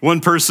maybe one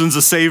person's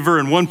a saver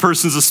and one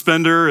person's a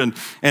spender, and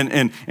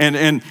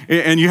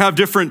you have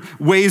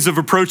different ways of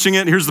approaching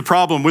it. Here's the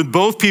problem: with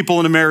both people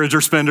in a marriage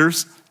are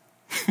spenders,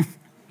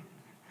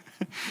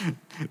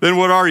 then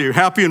what are you?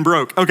 Happy and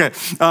broke. Okay.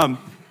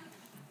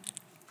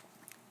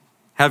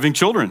 Having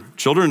children.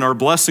 Children are a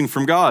blessing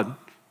from God,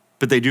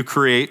 but they do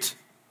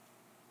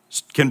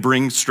can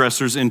bring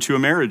stressors into a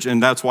marriage,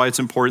 and that's why it's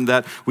important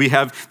that we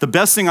have. The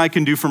best thing I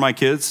can do for my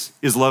kids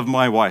is love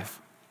my wife.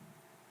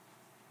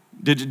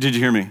 Did you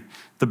hear me?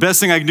 The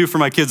best thing I can do for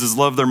my kids is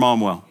love their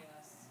mom well.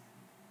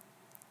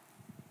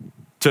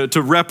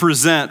 To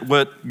represent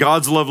what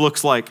God's love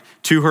looks like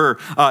to her.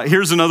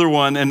 Here's another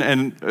one,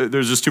 and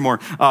there's just 2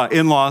 more.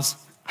 In-laws.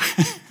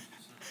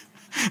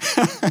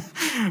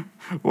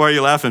 Why are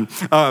you laughing?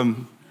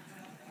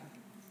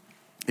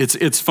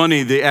 It's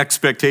funny, the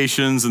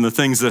expectations and the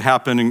things that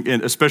happen,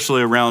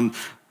 especially around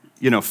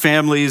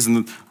families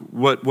and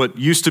what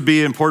used to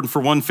be important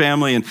for one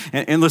family.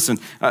 And listen,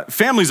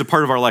 family's a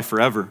part of our life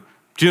forever.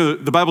 Do you know,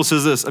 the Bible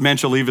says this: a man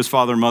shall leave his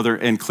father and mother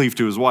and cleave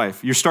to his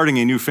wife. You're starting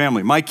a new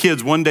family. My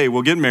kids one day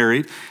will get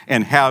married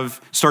and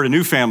start a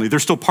new family. They're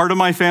still part of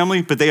my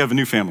family, but they have a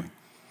new family.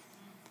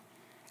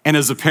 And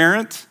as a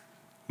parent,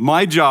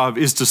 my job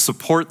is to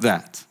support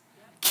that.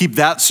 Keep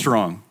that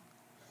strong.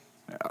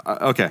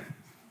 Okay.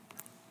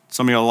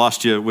 Some of y'all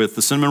lost you with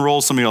the cinnamon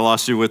rolls. Some of y'all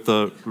lost you with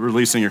the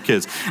releasing your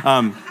kids.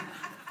 My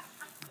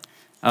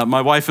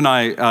wife and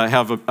I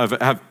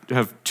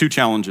have 2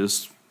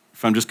 challenges,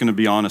 if I'm just going to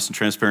be honest and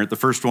transparent. The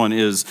first one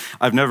is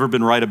I've never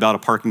been right about a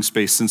parking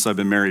space since I've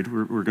been married.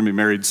 We're going to be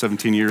married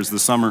 17 years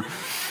this summer.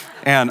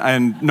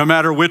 And no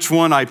matter which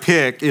one I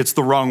pick, it's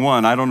the wrong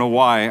one. I don't know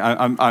why.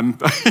 I'm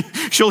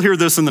she'll hear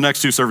this in the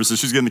next 2 services.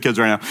 She's getting the kids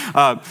right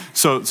now.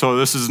 So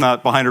this is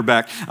not behind her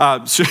back.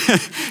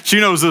 She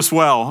knows this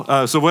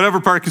well. So whatever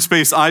parking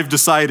space I've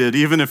decided,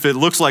 even if it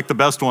looks like the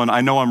best one,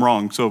 I know I'm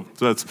wrong. So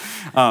that's,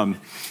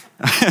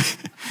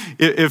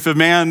 if a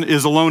man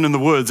is alone in the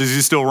woods, is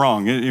he still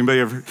wrong? Anybody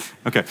ever?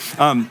 Okay.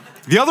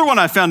 The other one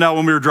I found out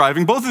when we were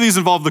driving, both of these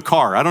involve the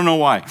car. I don't know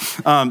why.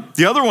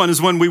 The other one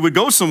is when we would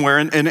go somewhere,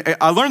 and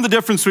I learned the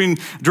difference between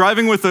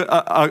driving with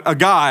a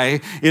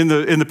guy in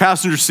the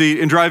passenger seat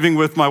and driving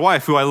with my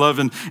wife, who I love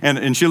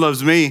and she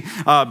loves me.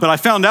 But I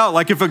found out,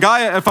 like if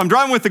I'm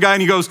driving with the guy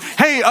and he goes,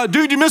 "Hey,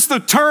 dude, you missed the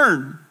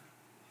turn.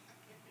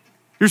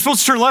 You're supposed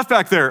to turn left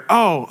back there."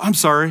 "Oh, I'm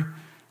sorry.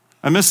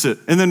 I missed it."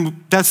 And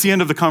then that's the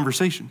end of the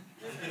conversation.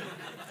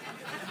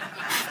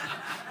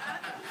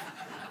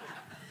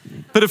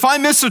 But if I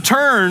miss a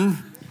turn,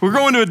 we're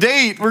going to a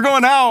date, we're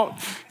going out,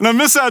 and I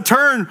miss that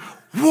turn,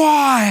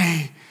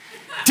 why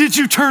did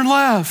you turn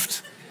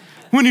left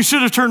when you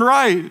should have turned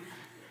right? And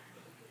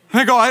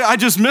I go, I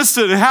just missed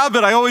it. A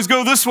habit, I always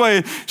go this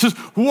way. Just,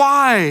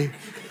 why?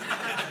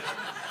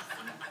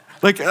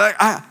 Like,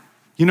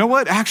 you know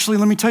what? Actually,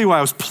 let me tell you why.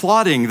 I was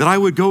plotting that I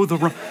would go the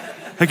wrong.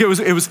 Like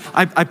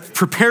I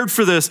prepared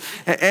for this,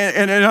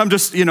 and I'm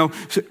just,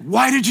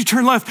 why did you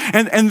turn left?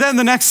 And then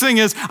the next thing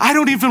is, I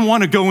don't even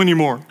want to go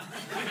anymore.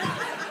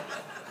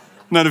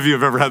 None of you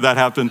have ever had that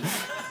happen. And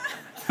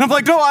I'm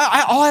like, no,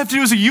 all I have to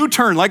do is a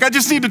U-turn. Like, I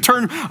just need to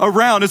turn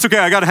around. It's okay,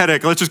 I got a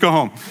headache. Let's just go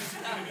home.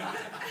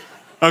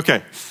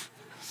 Okay.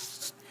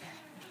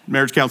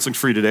 Marriage counseling's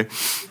free today.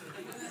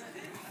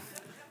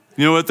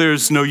 You know what?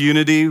 There's no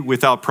unity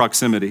without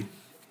proximity.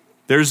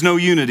 There's no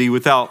unity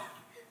without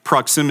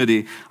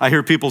proximity. I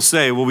hear people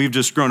say, well, we've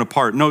just grown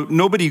apart. No,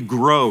 nobody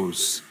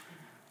grows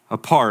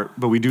apart,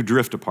 but we do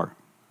drift apart.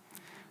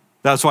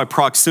 That's why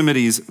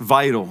proximity is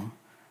vital.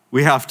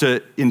 We have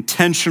to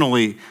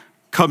intentionally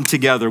come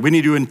together. We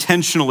need to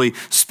intentionally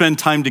spend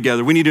time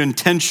together. We need to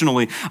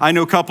intentionally, I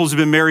know couples who've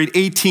been married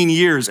 18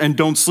 years and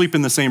don't sleep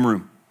in the same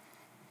room.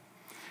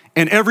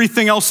 And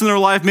everything else in their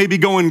life may be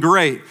going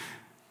great,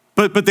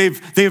 but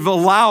they've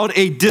allowed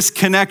a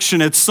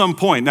disconnection at some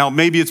point. Now,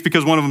 maybe it's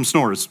because one of them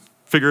snores.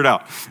 Figure it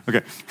out.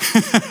 Okay.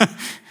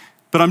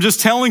 But I'm just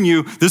telling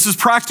you, this is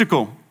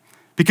practical.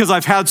 Because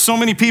I've had so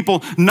many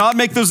people not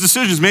make those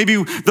decisions.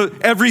 Maybe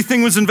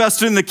everything was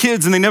invested in the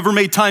kids and they never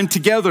made time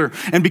together.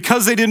 And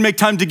because they didn't make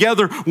time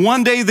together,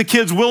 one day the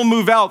kids will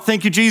move out.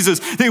 Thank you, Jesus.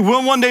 They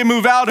will one day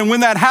move out. And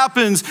when that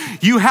happens,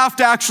 you have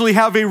to actually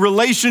have a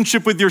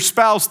relationship with your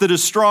spouse that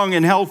is strong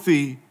and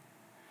healthy.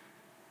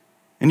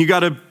 And you got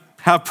to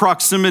have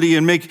proximity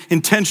and make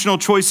intentional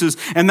choices.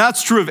 And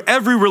that's true of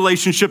every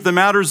relationship that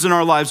matters in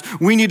our lives.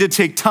 We need to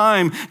take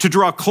time to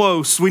draw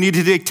close. We need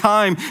to take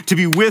time to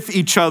be with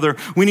each other.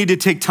 We need to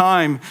take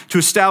time to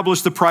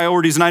establish the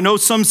priorities. And I know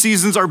some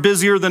seasons are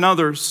busier than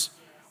others.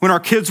 When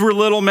our kids were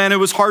little, man, it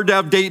was hard to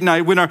have date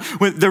night. When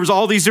there was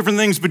all these different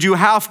things, but you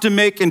have to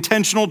make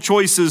intentional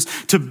choices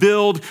to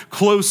build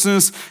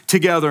closeness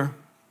together.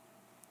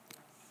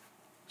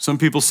 Some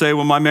people say,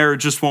 well, my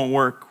marriage just won't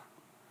work.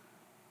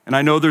 And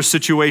I know there's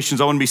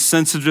situations, I want to be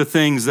sensitive to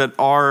things that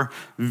are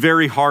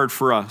very hard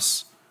for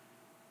us,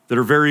 that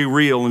are very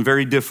real and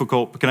very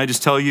difficult. But can I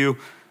just tell you,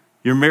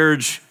 your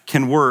marriage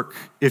can work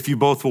if you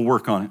both will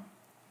work on it.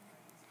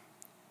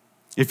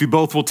 If you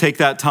both will take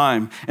that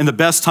time. And the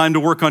best time to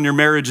work on your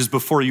marriage is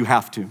before you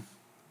have to.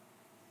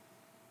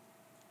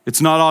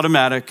 It's not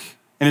automatic.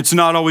 And it's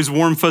not always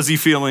warm, fuzzy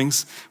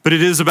feelings, but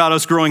it is about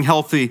us growing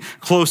healthy,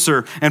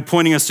 closer, and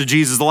pointing us to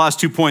Jesus. The last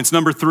 2 points.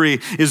 Number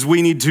 3 is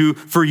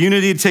for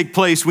unity to take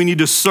place, we need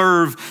to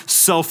serve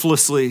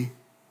selflessly.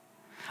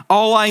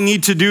 All I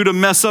need to do to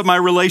mess up my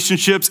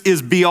relationships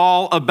is be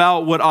all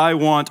about what I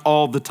want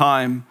all the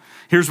time.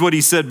 Here's what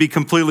he said: be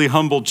completely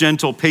humble,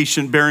 gentle,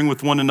 patient, bearing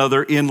with one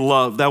another in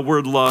love. That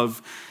word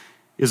love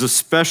is a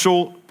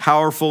special,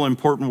 powerful,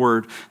 important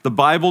word. The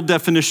Bible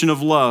definition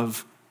of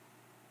love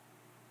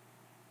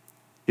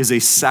is a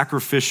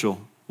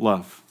sacrificial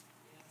love.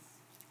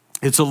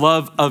 It's a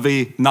love of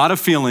not a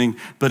feeling,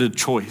 but a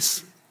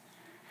choice.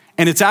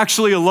 And it's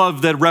actually a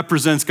love that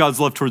represents God's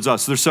love towards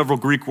us. There's several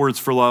Greek words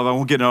for love. I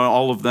won't get into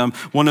all of them.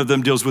 One of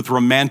them deals with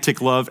romantic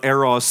love,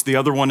 eros. The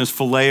other one is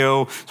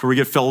phileo. It's where we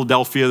get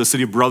Philadelphia, the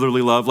city of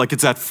brotherly love. Like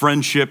it's that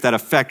friendship, that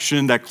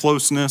affection, that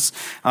closeness.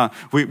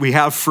 We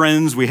have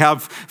friends, we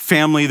have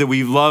family that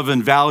we love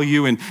and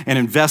value and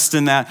invest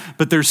in that.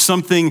 But there's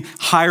something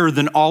higher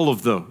than all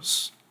of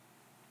those.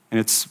 And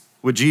it's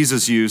what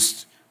Jesus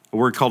used, a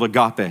word called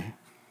agape. And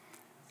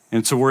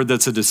it's a word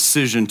that's a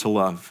decision to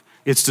love.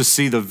 It's to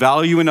see the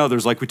value in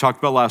others, like we talked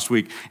about last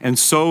week, and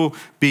so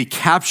be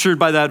captured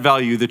by that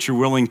value that you're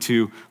willing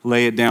to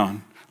lay it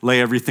down,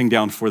 lay everything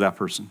down for that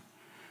person.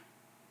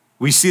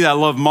 We see that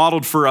love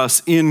modeled for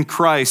us in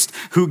Christ,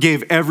 who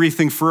gave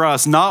everything for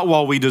us, not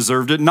while we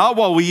deserved it, not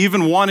while we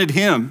even wanted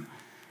him,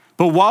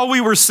 but while we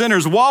were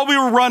sinners, while we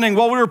were running,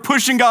 while we were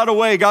pushing God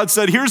away, God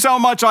said, here's how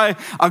much I,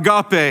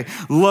 agape,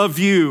 love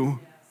you.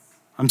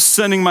 I'm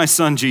sending my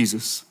son,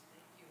 Jesus,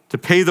 to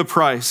pay the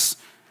price.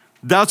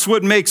 That's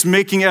what makes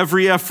making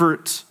every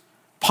effort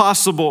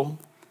possible,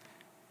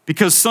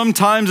 because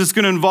sometimes it's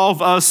going to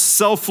involve us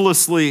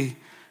selflessly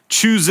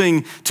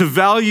choosing to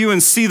value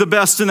and see the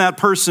best in that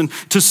person,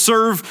 to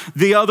serve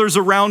the others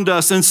around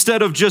us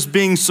instead of just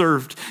being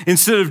served.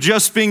 Instead of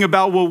just being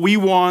about what we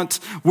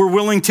want, we're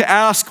willing to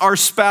ask our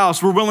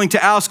spouse, we're willing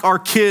to ask our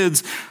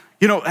kids.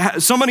 You know,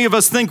 so many of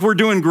us think we're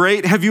doing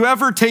great. Have you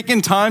ever taken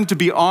time to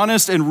be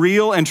honest and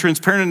real and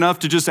transparent enough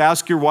to just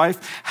ask your wife,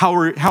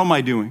 how am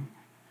I doing?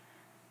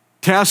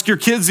 To ask your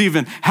kids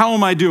even, how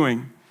am I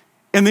doing?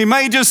 And they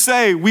might just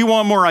say, we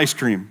want more ice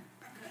cream.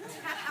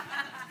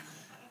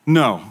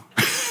 No.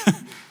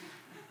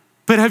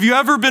 But have you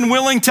ever been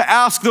willing to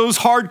ask those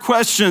hard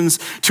questions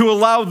to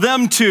allow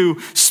them to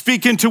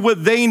speak into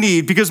what they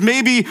need? Because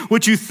maybe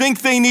what you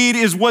think they need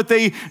is what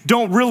they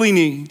don't really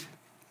need.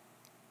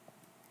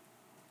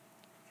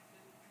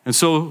 And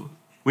so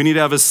we need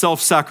to have a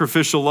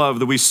self-sacrificial love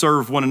that we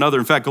serve one another.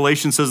 In fact,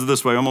 Galatians says it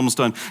this way. I'm almost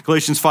done.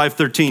 Galatians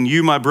 5:13,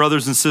 you, my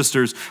brothers and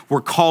sisters, were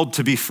called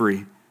to be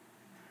free.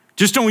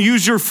 Just don't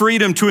use your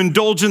freedom to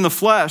indulge in the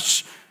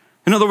flesh.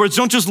 In other words,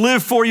 don't just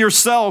live for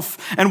yourself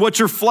and what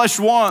your flesh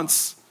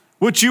wants,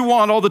 what you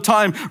want all the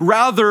time.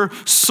 Rather,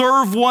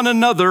 serve one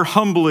another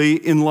humbly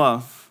in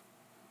love.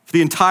 For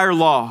the entire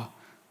law,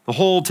 the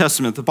whole Old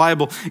Testament, the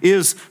Bible,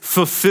 is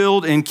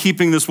fulfilled in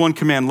keeping this one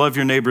command: love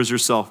your neighbors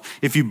yourself.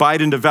 If you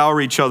bite and devour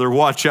each other,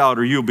 watch out,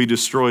 or you'll be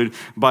destroyed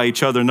by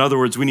each other. In other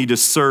words, we need to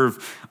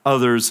serve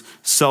others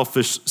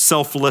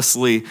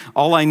selflessly.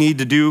 All I need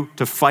to do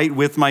to fight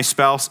with my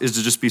spouse is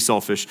to just be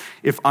selfish.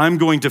 If I'm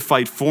going to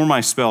fight for my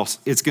spouse,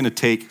 it's going to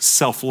take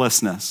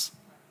selflessness.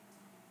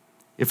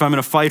 If I'm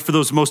going to fight for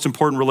those most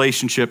important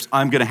relationships,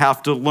 I'm going to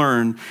have to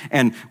learn,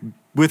 and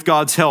with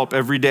God's help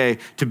every day,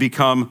 to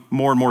become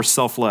more and more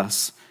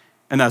selfless.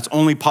 And that's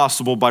only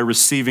possible by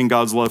receiving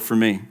God's love for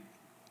me.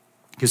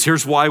 Because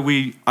here's why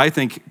we, I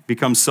think,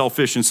 become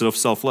selfish instead of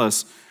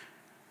selfless.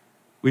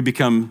 We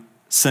become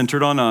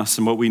centered on us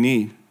and what we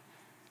need.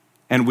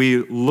 And we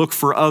look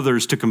for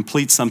others to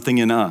complete something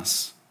in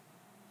us.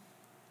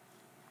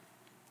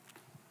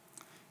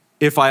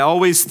 If I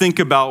always think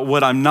about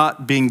what I'm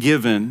not being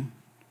given,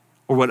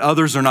 or what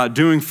others are not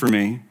doing for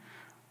me,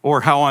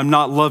 or how I'm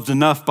not loved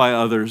enough by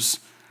others,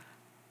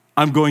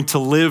 I'm going to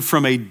live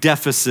from a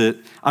deficit.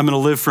 I'm going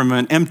to live from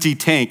an empty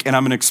tank, and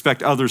I'm going to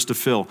expect others to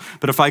fill.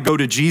 But if I go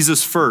to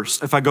Jesus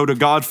first, if I go to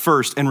God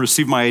first and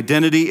receive my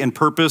identity and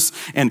purpose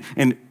and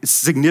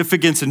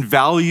significance and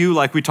value,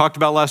 like we talked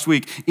about last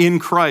week, in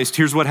Christ,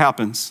 here's what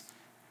happens.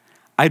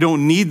 I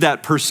don't need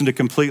that person to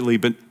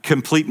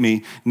complete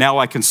me. Now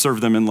I can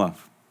serve them in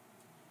love.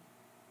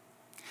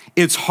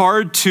 It's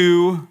hard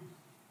to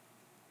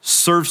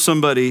serve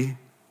somebody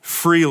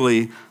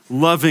freely,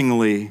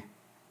 lovingly,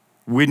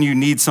 when you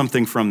need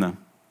something from them.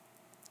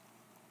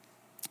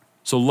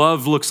 So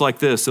love looks like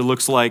this. It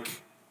looks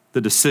like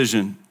the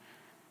decision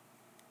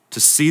to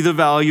see the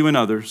value in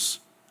others,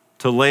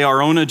 to lay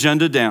our own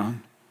agenda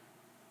down,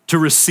 to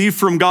receive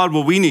from God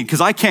what we need,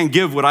 because I can't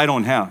give what I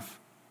don't have.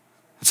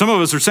 Some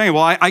of us are saying,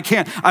 well, I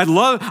can't. I'd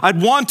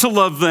want to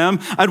love them.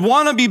 I'd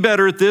want to be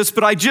better at this,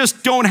 but I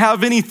just don't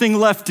have anything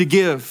left to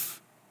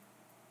give.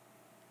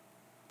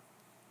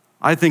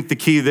 I think the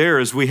key there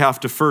is we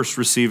have to first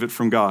receive it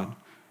from God.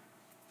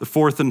 The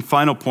fourth and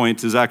final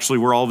point is actually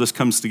where all this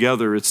comes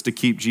together. It's to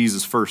keep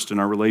Jesus first in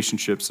our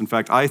relationships. In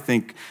fact, I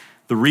think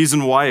the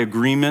reason why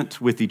agreement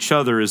with each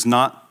other is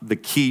not the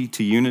key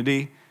to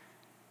unity,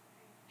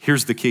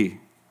 here's the key.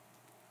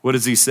 What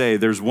does he say?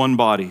 There's one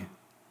body,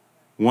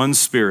 one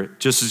spirit,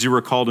 just as you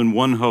were called in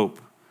one hope,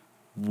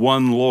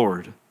 one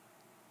Lord.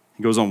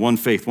 He goes on, one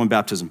faith, one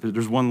baptism, but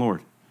there's one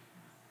Lord.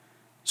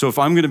 So if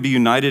I'm going to be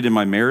united in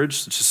my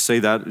marriage, let's just say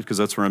that because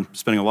that's where I'm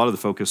spending a lot of the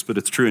focus, but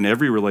it's true in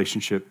every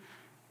relationship,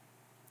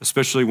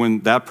 especially when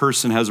that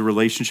person has a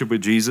relationship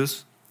with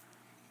Jesus.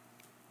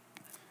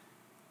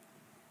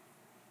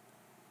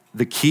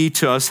 The key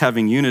to us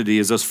having unity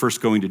is us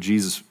first going to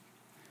Jesus,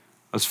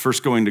 us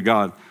first going to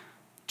God.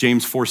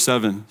 James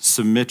 4:7,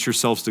 submit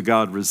yourselves to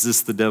God,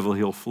 resist the devil,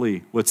 he'll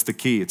flee. What's the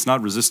key? It's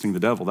not resisting the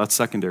devil, that's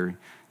secondary.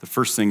 The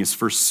first thing is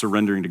first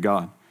surrendering to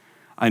God.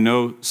 I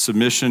know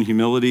submission,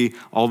 humility,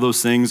 all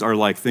those things are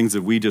like things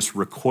that we just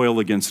recoil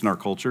against in our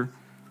culture,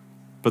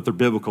 but they're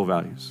biblical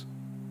values.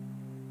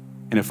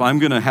 And if I'm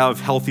gonna have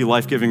healthy,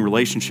 life-giving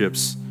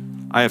relationships,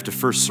 I have to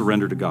first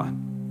surrender to God.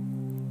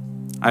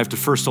 I have to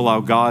first allow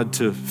God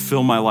to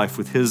fill my life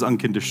with his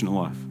unconditional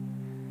love.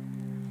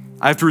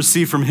 I have to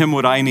receive from him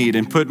what I need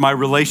and put my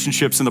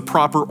relationships in the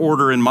proper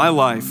order in my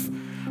life,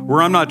 where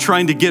I'm not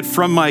trying to get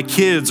from my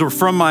kids or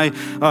from my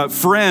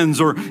friends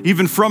or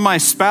even from my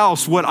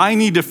spouse what I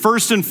need to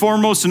first and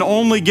foremost and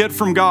only get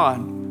from God.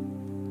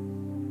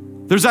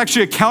 There's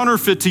actually a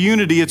counterfeit to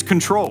unity, it's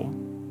control.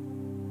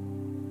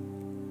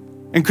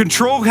 And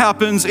control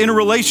happens in a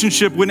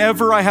relationship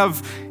whenever I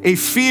have a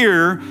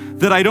fear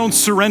that I don't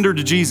surrender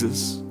to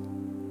Jesus.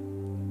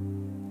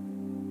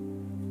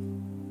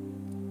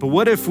 But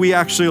what if we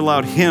actually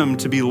allowed him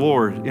to be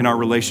Lord in our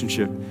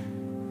relationship?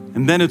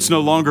 And then it's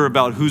no longer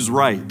about who's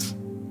right.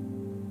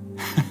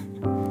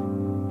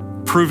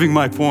 proving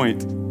my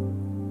point.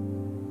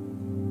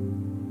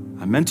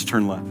 I meant to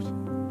turn left.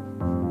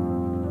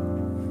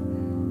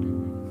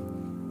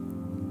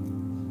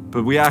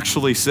 But we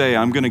actually say,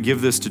 I'm going to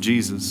give this to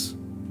Jesus,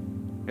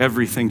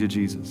 everything to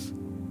Jesus,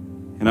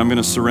 and I'm going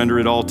to surrender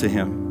it all to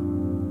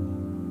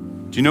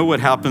him. Do you know what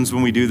happens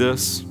when we do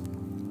this?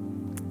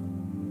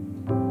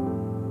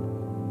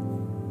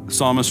 The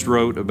psalmist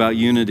wrote about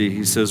unity.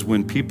 He says,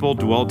 when people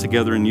dwell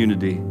together in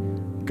unity,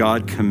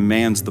 God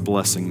commands the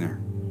blessing there.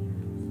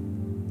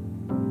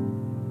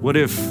 What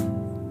if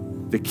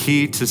the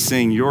key to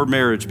seeing your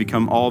marriage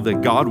become all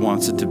that God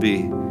wants it to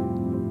be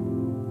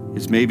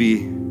is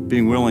maybe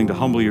being willing to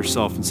humble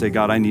yourself and say,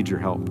 God, I need your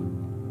help.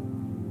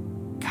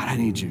 God, I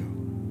need you.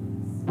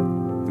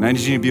 And I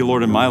need you to be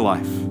Lord in my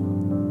life.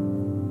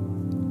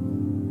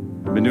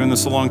 I've been doing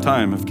this a long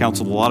time. I've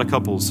counseled a lot of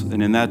couples,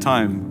 and in that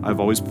time, I've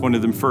always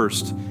pointed them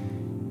first.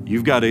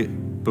 You've got to,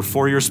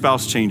 before your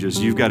spouse changes,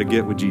 you've got to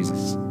get with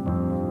Jesus.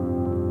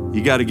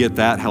 You got to get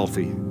that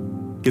healthy.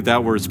 Get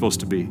that where it's supposed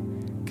to be,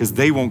 because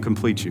they won't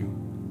complete you.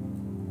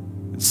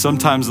 And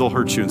sometimes they'll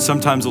hurt you, and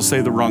sometimes they'll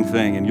say the wrong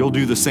thing, and you'll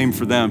do the same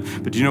for them.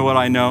 But do you know what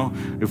I know?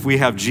 If we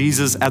have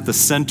Jesus at the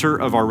center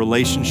of our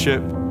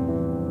relationship,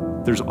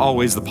 there's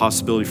always the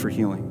possibility for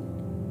healing.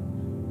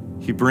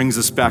 He brings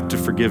us back to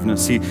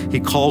forgiveness. He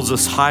calls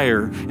us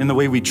higher in the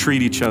way we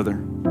treat each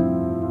other.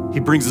 He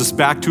brings us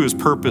back to his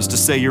purpose to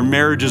say your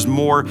marriage is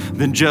more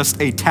than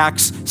just a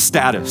tax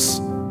status,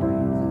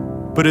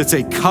 but it's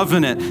a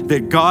covenant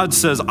that God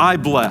says, I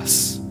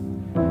bless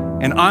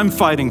and I'm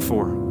fighting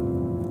for.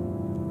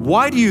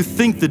 Why do you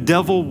think the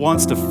devil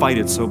wants to fight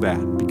it so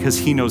bad? Because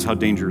he knows how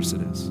dangerous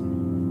it is.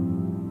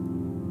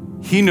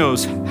 He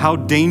knows how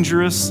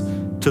dangerous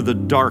to the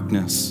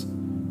darkness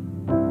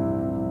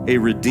a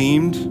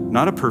redeemed,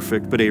 not a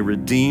perfect, but a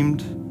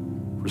redeemed,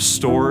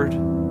 restored,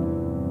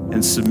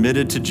 and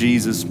submitted to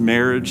Jesus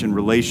marriage and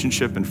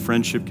relationship and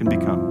friendship can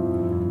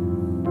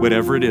become.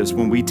 Whatever it is,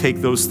 when we take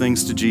those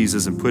things to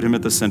Jesus and put him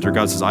at the center,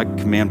 God says, I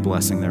command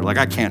blessing there. Like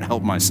I can't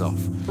help myself.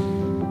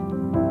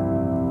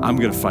 I'm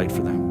gonna fight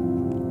for them.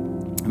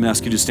 I'm gonna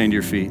ask you to stand to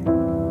your feet.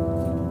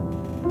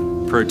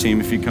 Prayer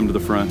team, if you come to the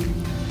front.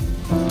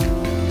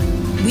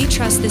 We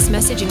trust this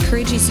message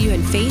encourages you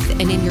in faith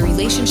and in your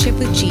relationship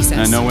with Jesus.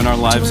 And I know in our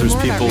lives there's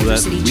people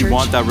that we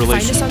want that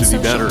relationship to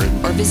be better.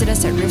 Or visit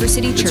us at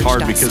rivercitychurch.ca. It's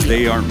hard because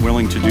they aren't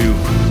willing to do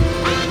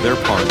their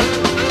part.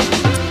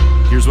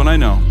 Here's what I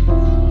know.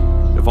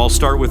 If I'll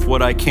start with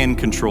what I can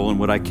control and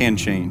what I can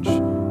change,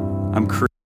 I'm